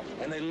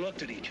 and they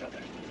looked at each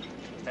other.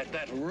 At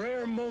that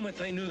rare moment,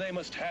 they knew they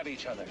must have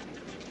each other.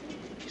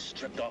 He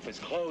stripped off his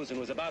clothes and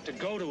was about to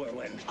go to her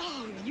when...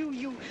 Oh,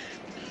 you...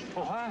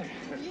 Oh, hi.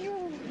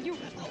 You...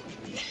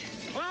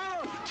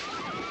 Oh!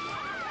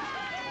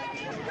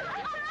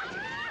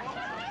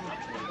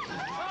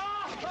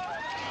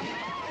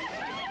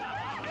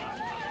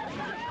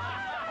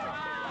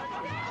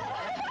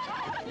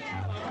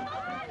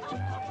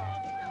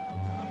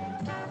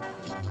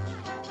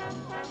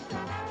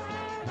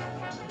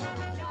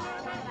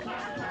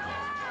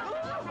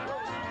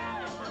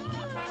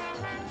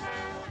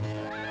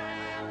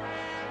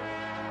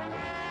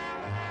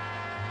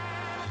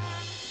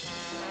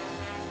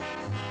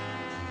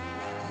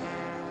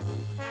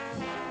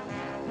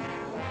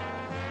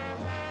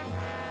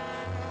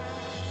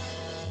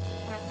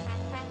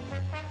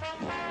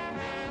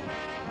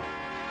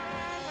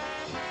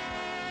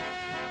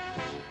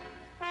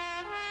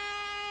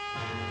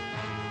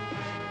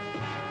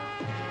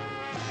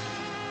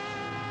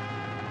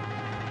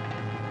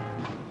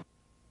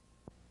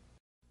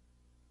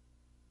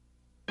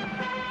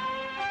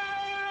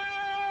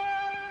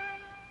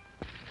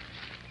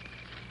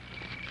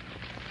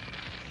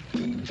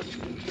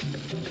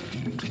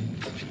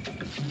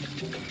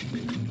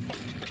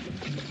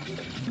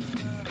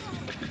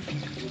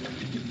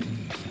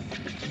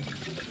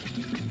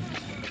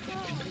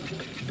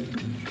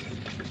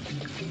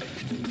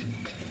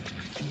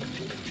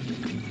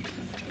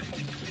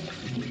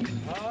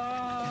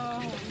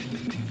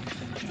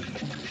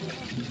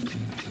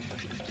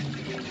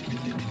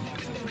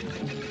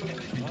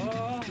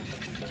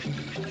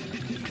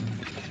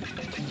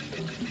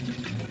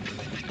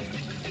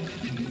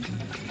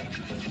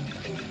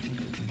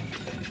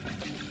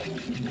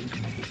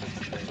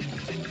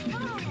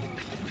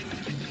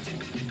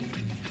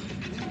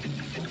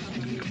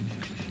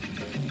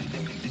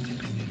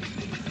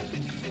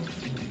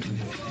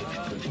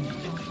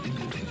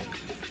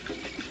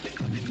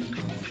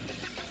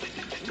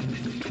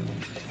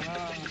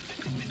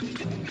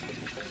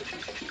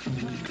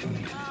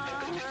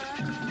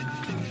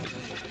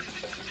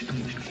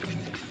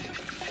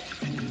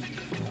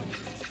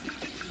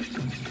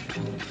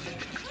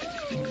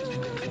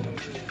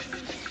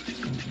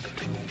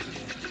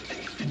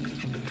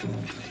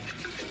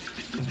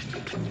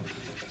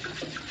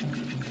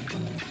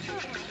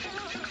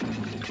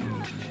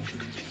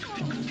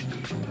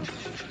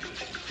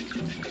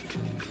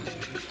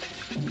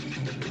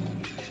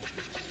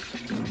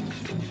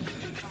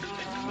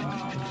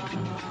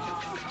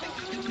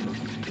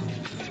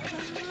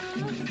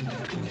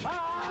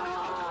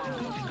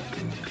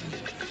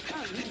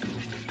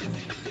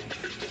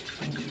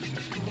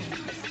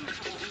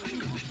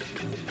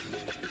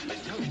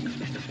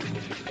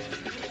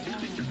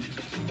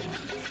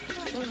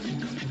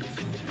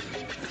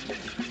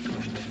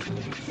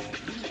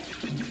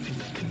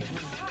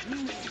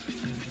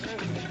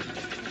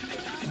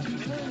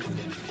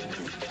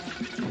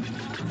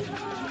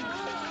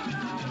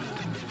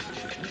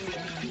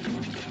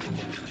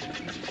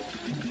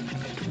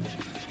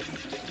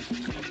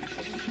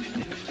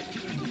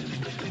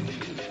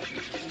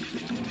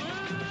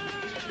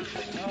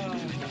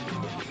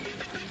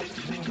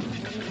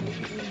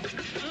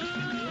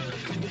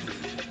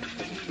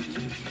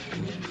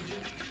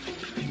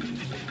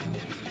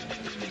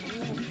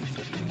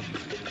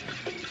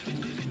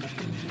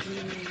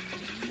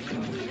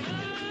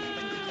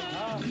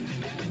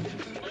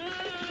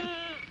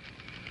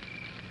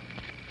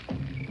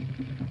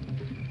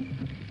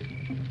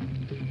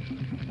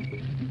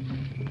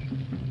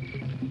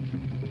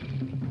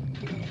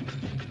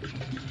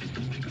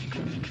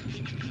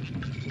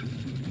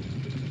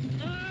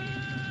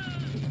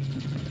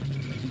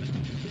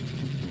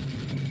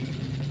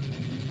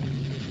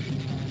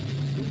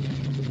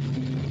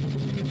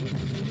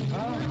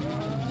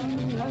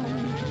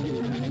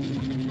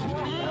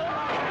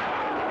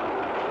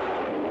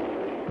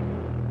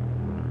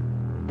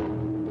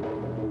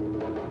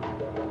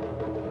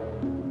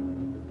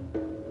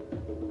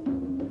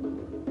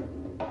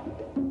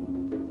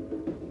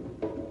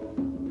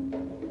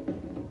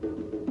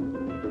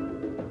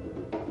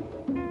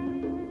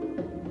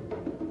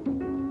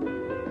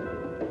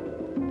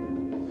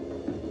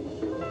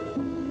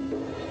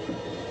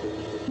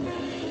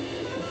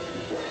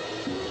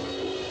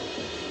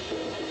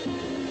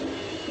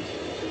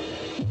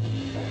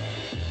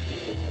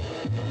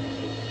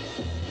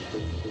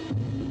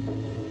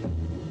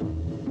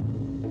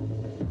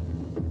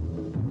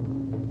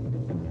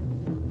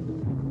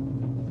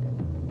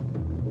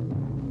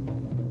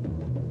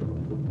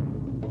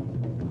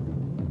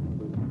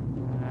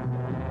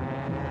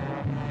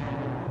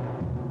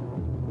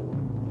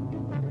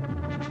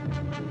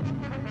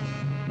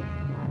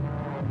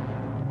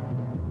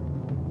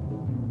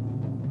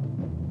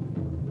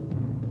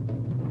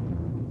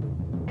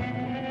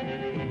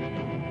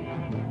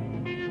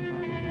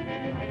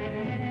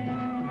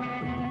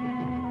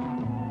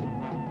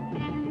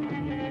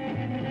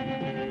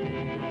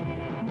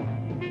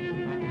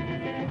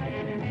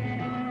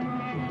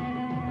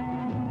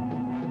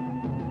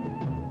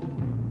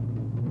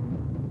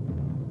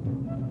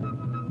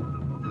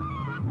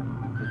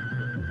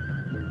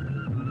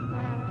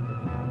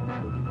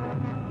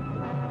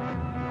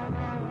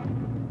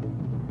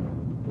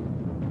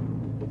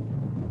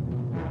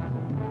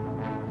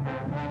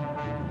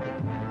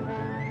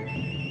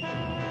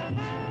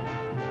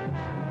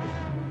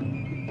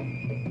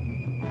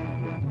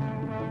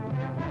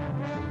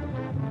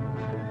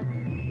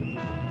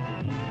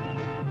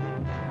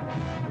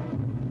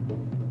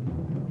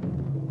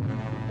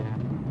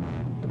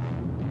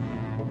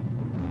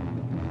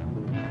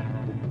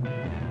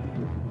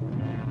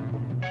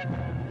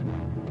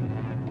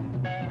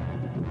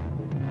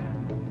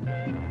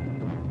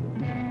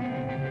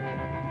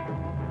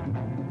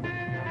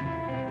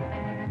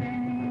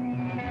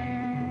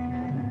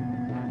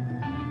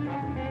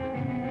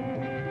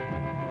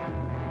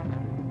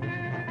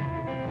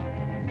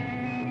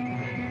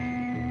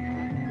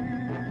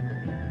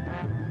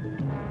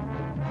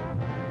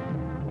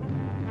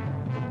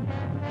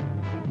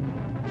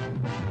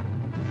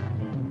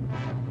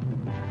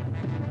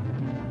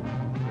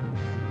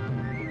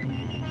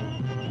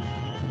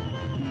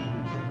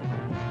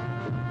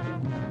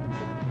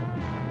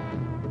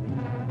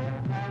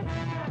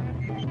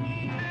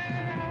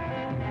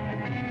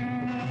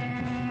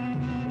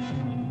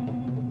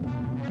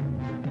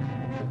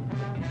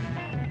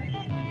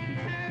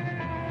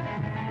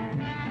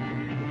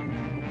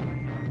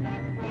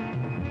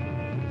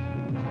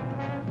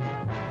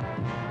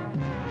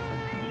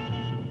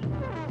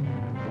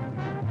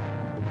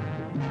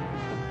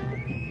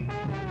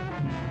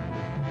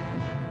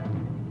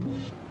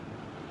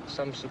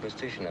 some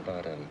superstition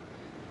about an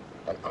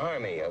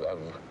army of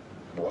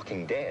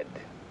walking dead.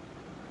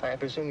 I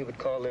presume you would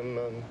call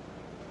them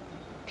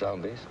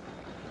zombies.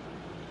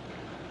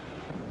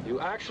 You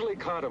actually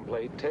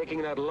contemplate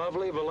taking that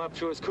lovely,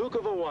 voluptuous kook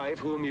of a wife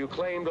whom you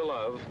claim to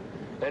love,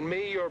 and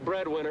me, your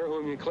breadwinner,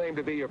 whom you claim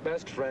to be your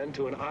best friend,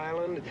 to an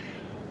island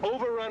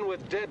overrun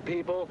with dead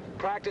people,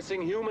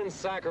 practicing human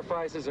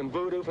sacrifices and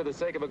voodoo for the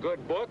sake of a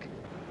good book?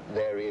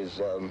 There is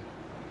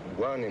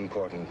one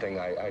important thing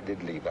I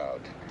did leave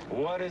out.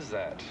 What is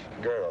that?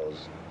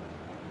 Girls.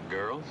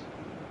 Girls?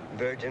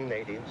 Virgin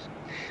natives.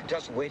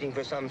 Just waiting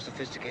for some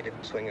sophisticated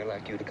swinger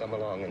like you to come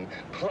along and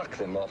pluck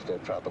them off their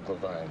tropical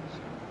vines.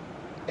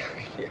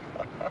 Yeah.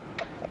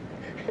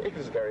 It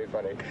was very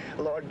funny.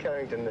 Lord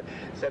Carrington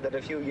said that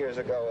a few years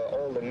ago,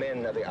 all the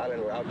men of the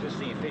island were out to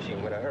sea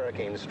fishing when a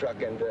hurricane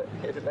struck, and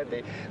it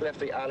left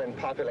the island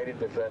populated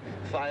with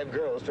 5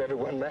 girls to every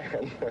 1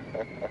 man.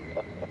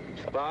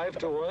 5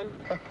 to 1?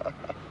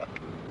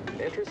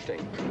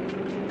 Interesting.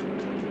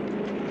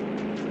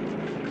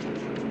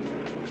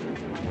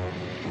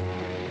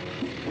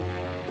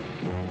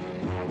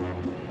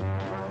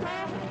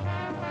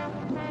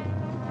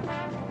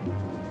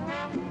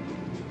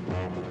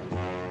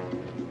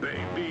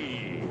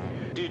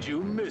 Did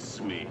you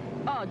miss me?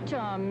 Oh,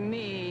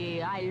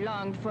 Tommy, I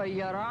longed for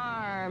your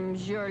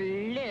arms, your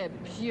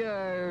lips,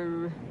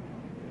 your...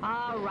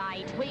 All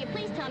right. Will you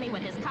please tell me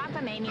what this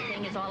cockamamie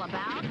thing is all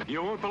about?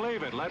 You won't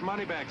believe it. Let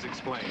Moneybags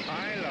explain.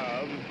 I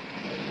love.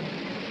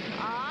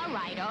 All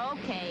right,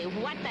 okay.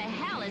 What the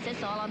hell is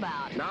this all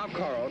about? Now,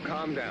 Coral,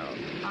 calm down.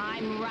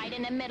 I'm right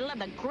in the middle of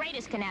the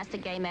greatest canasta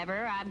game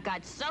ever. I've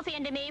got Sophie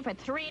into me for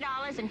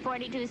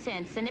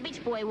 $3.42, and the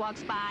beach boy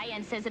walks by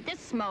and says that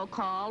this smo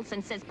calls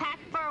and says pack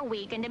for a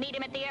week and to meet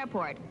him at the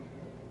airport.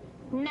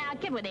 Now,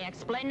 give her the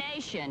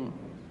explanation.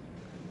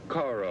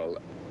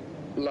 Coral,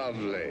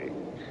 lovely.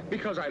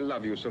 Because I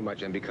love you so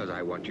much and because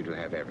I want you to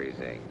have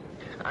everything,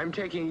 I'm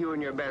taking you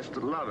and your best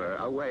lover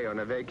away on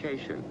a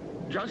vacation.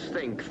 Just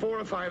think, 4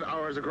 or 5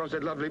 hours across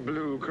that lovely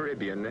blue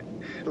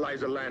Caribbean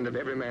lies a land of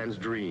every man's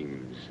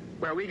dreams,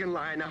 where we can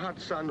lie in the hot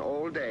sun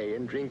all day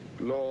and drink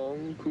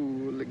long,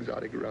 cool,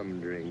 exotic rum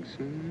drinks.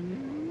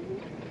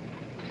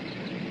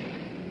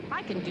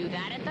 I can do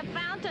that at the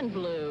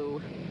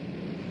Fontainebleau.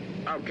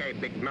 Okay,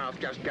 big mouth,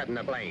 just get in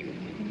the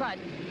plane. But...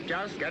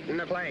 Just get in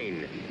the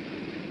plane.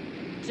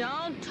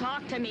 Don't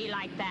talk to me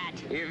like that.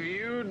 If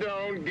you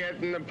don't get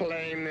in the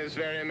plane this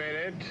very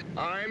minute,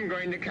 I'm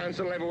going to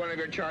cancel every one of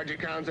your charge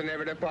accounts in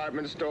every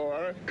department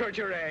store,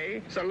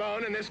 couturier,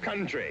 salon in this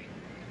country.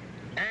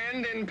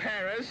 And in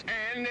Paris,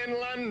 and in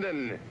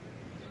London.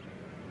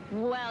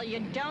 Well,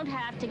 you don't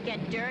have to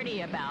get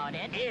dirty about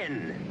it.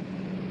 In.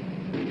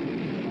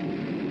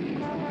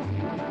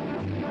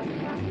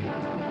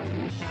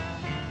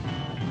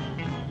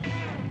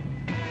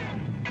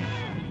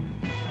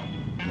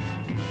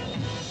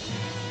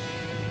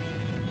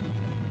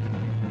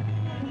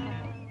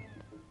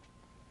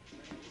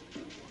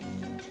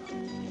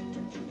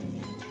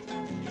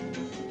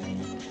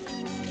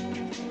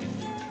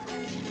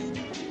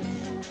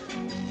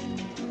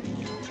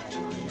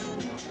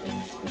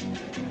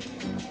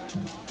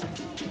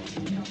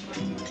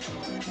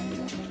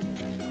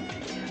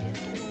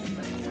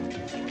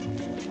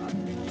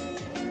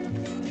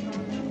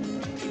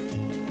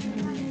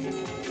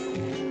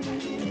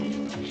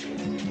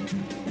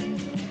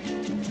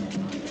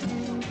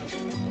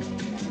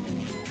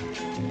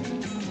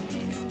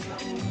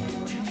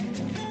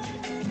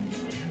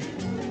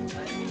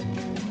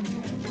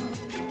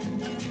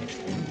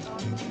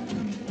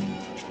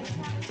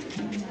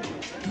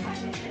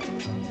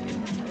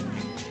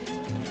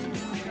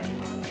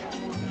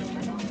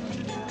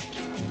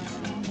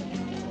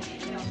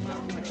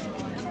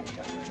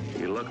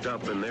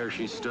 Up, and there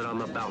she stood on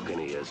the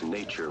balcony as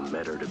nature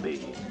meant her to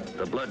be.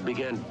 The blood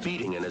began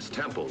beating in his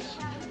temples.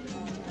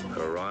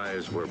 Her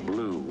eyes were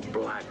blue,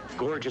 black,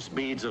 gorgeous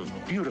beads of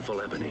beautiful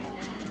ebony.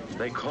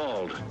 They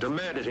called,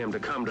 demanded him to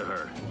come to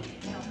her.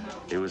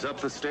 He was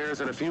up the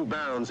stairs in a few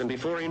bounds, and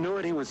before he knew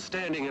it, he was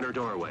standing in her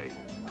doorway.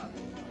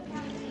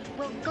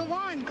 Well, go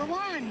on, go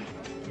on.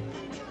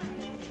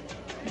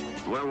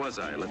 Where was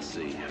I? Let's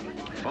see.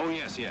 Oh,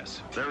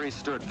 yes. There he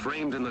stood,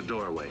 framed in the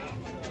doorway.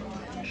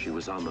 She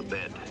was on the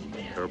bed.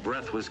 Her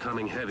breath was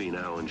coming heavy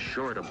now in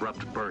short,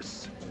 abrupt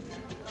bursts.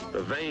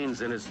 The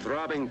veins in his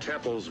throbbing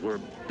temples were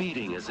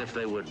beating as if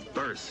they would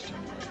burst.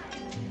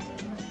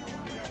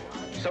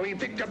 So he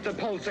picked up the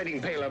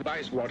pulsating pail of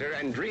ice water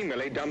and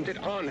dreamily dumped it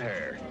on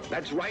her.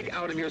 That's right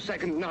out of your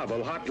second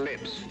novel, Hot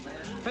Lips.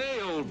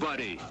 Hey, old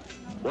buddy.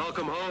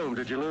 Welcome home.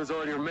 Did you lose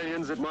all your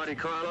millions at Monte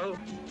Carlo?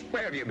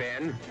 Where have you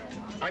been?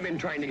 I've been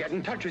trying to get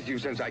in touch with you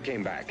since I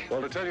came back.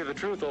 Well, to tell you the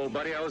truth, old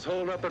buddy, I was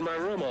holed up in my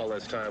room all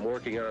this time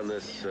working on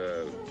this,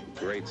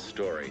 great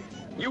story.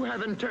 You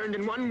haven't turned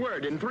in one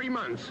word in 3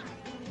 months.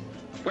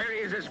 Where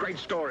is this great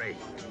story?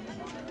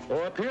 Oh,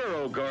 up here,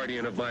 old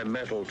guardian of my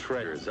mental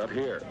treasures, up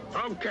here.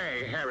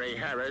 Okay, Harry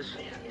Harris.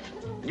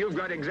 You've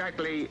got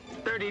exactly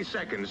 30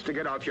 seconds to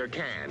get off your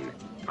can.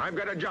 I've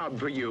got a job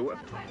for you.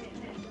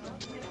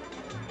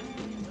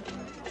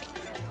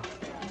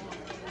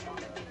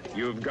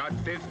 You've got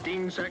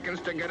 15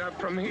 seconds to get up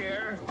from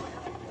here.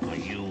 Are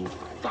you...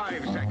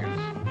 5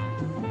 seconds.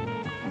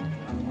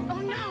 Oh,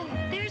 no.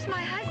 There's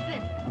my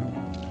husband.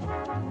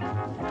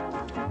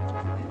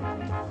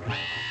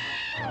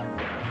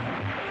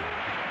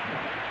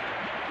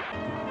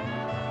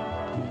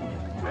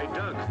 Hey,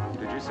 Doug,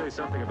 did you say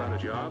something about a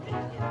job?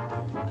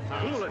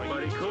 Cool it,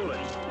 buddy, cool it.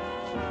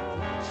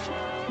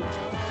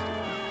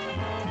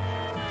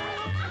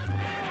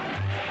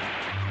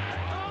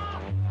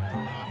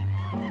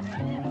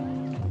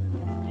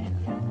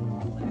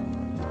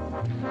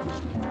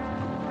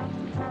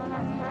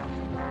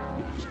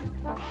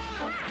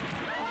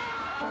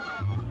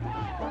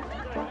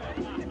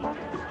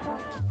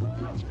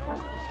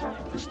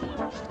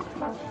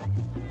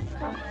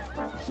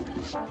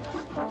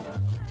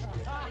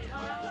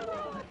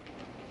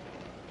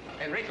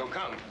 Enrico,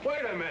 come.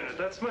 Wait a minute,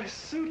 that's my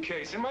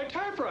suitcase and my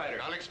typewriter.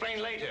 I'll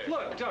explain later.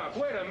 Look, Doc,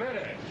 wait a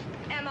minute.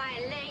 Am I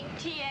late,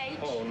 T.H.?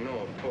 Oh, no,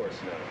 of course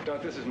not.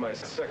 Doc, this is my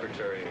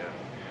secretary.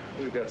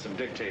 We've got some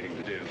dictating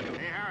to do.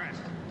 Hey, Harris.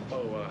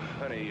 Oh,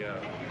 honey,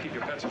 keep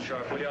your pencil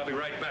sharp, will you? I'll be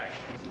right back.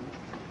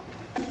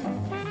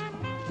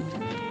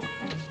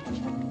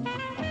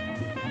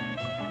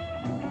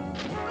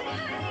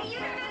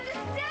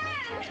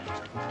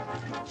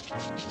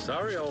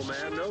 Sorry, old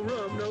man. No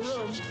room, no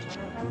room.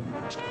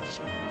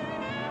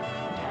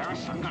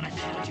 Harris, I'm gonna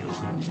kill you.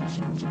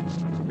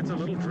 It's a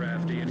little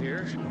drafty in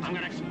here. I'm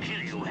gonna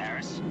kill you,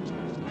 Harris.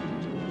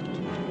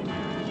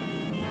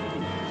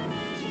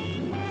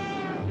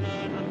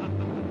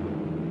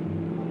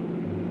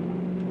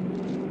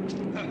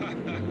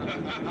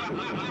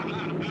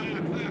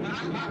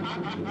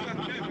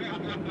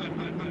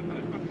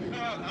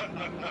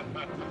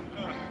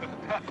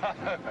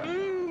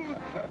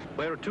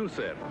 Where to,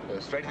 sir?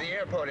 Straight to the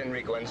airport,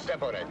 Enrico, and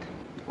step on it.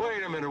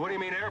 Wait a minute, what do you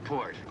mean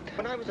airport?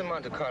 When I was in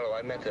Monte Carlo,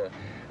 I met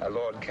a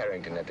Lord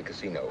Carrington at the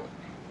casino.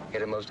 He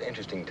had a most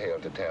interesting tale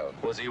to tell.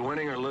 Was he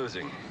winning or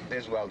losing?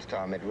 This, well,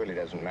 Tom, it really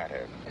doesn't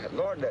matter.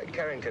 Lord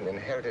Carrington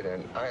inherited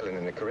an island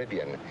in the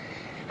Caribbean,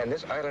 and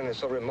this island is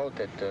so remote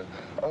that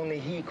only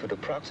he could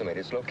approximate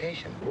its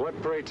location. What,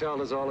 pray tell,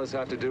 does all this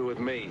have to do with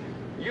me?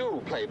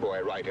 You,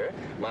 Playboy writer,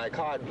 my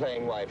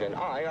card-playing wife, and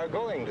I are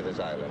going to this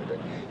island.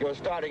 You're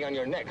starting on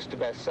your next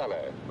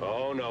bestseller.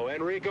 Oh, no,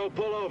 Enrico,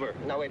 pull over.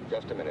 Now, wait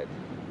just a minute.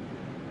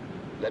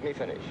 Let me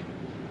finish.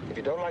 If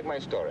you don't like my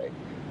story,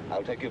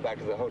 I'll take you back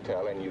to the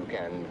hotel and you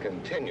can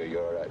continue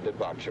your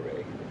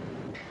debauchery.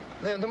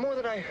 The more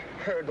that I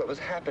heard what was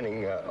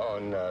happening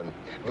on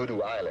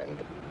Voodoo Island.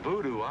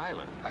 Voodoo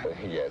Island?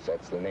 Yes,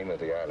 that's the name of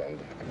the island.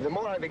 The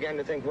more I began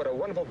to think what a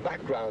wonderful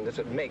background this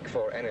would make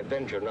for an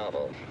adventure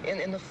novel.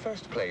 In the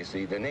first place,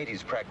 the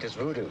natives practice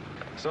voodoo.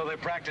 So they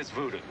practice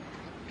voodoo?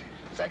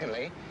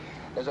 Secondly,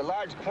 there's a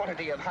large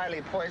quantity of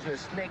highly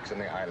poisonous snakes on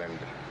the island.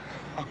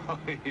 Oh,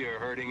 you're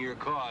hurting your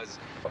cause.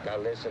 Now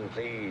listen,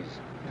 please.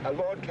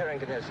 Lord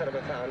Carrington has set up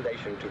a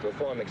foundation to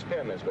perform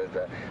experiments with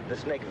the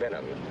snake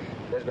venom.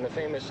 There's been a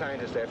famous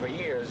scientist there for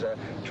years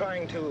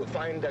trying to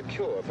find a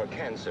cure for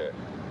cancer.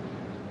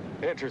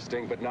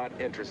 Interesting, but not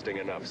interesting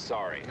enough.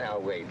 Sorry. Now,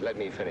 wait, let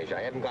me finish.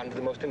 I haven't gotten to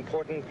the most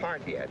important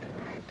part yet.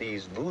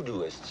 These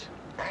voodooists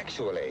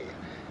actually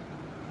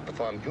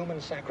perform human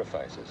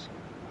sacrifices.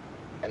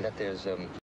 And that there's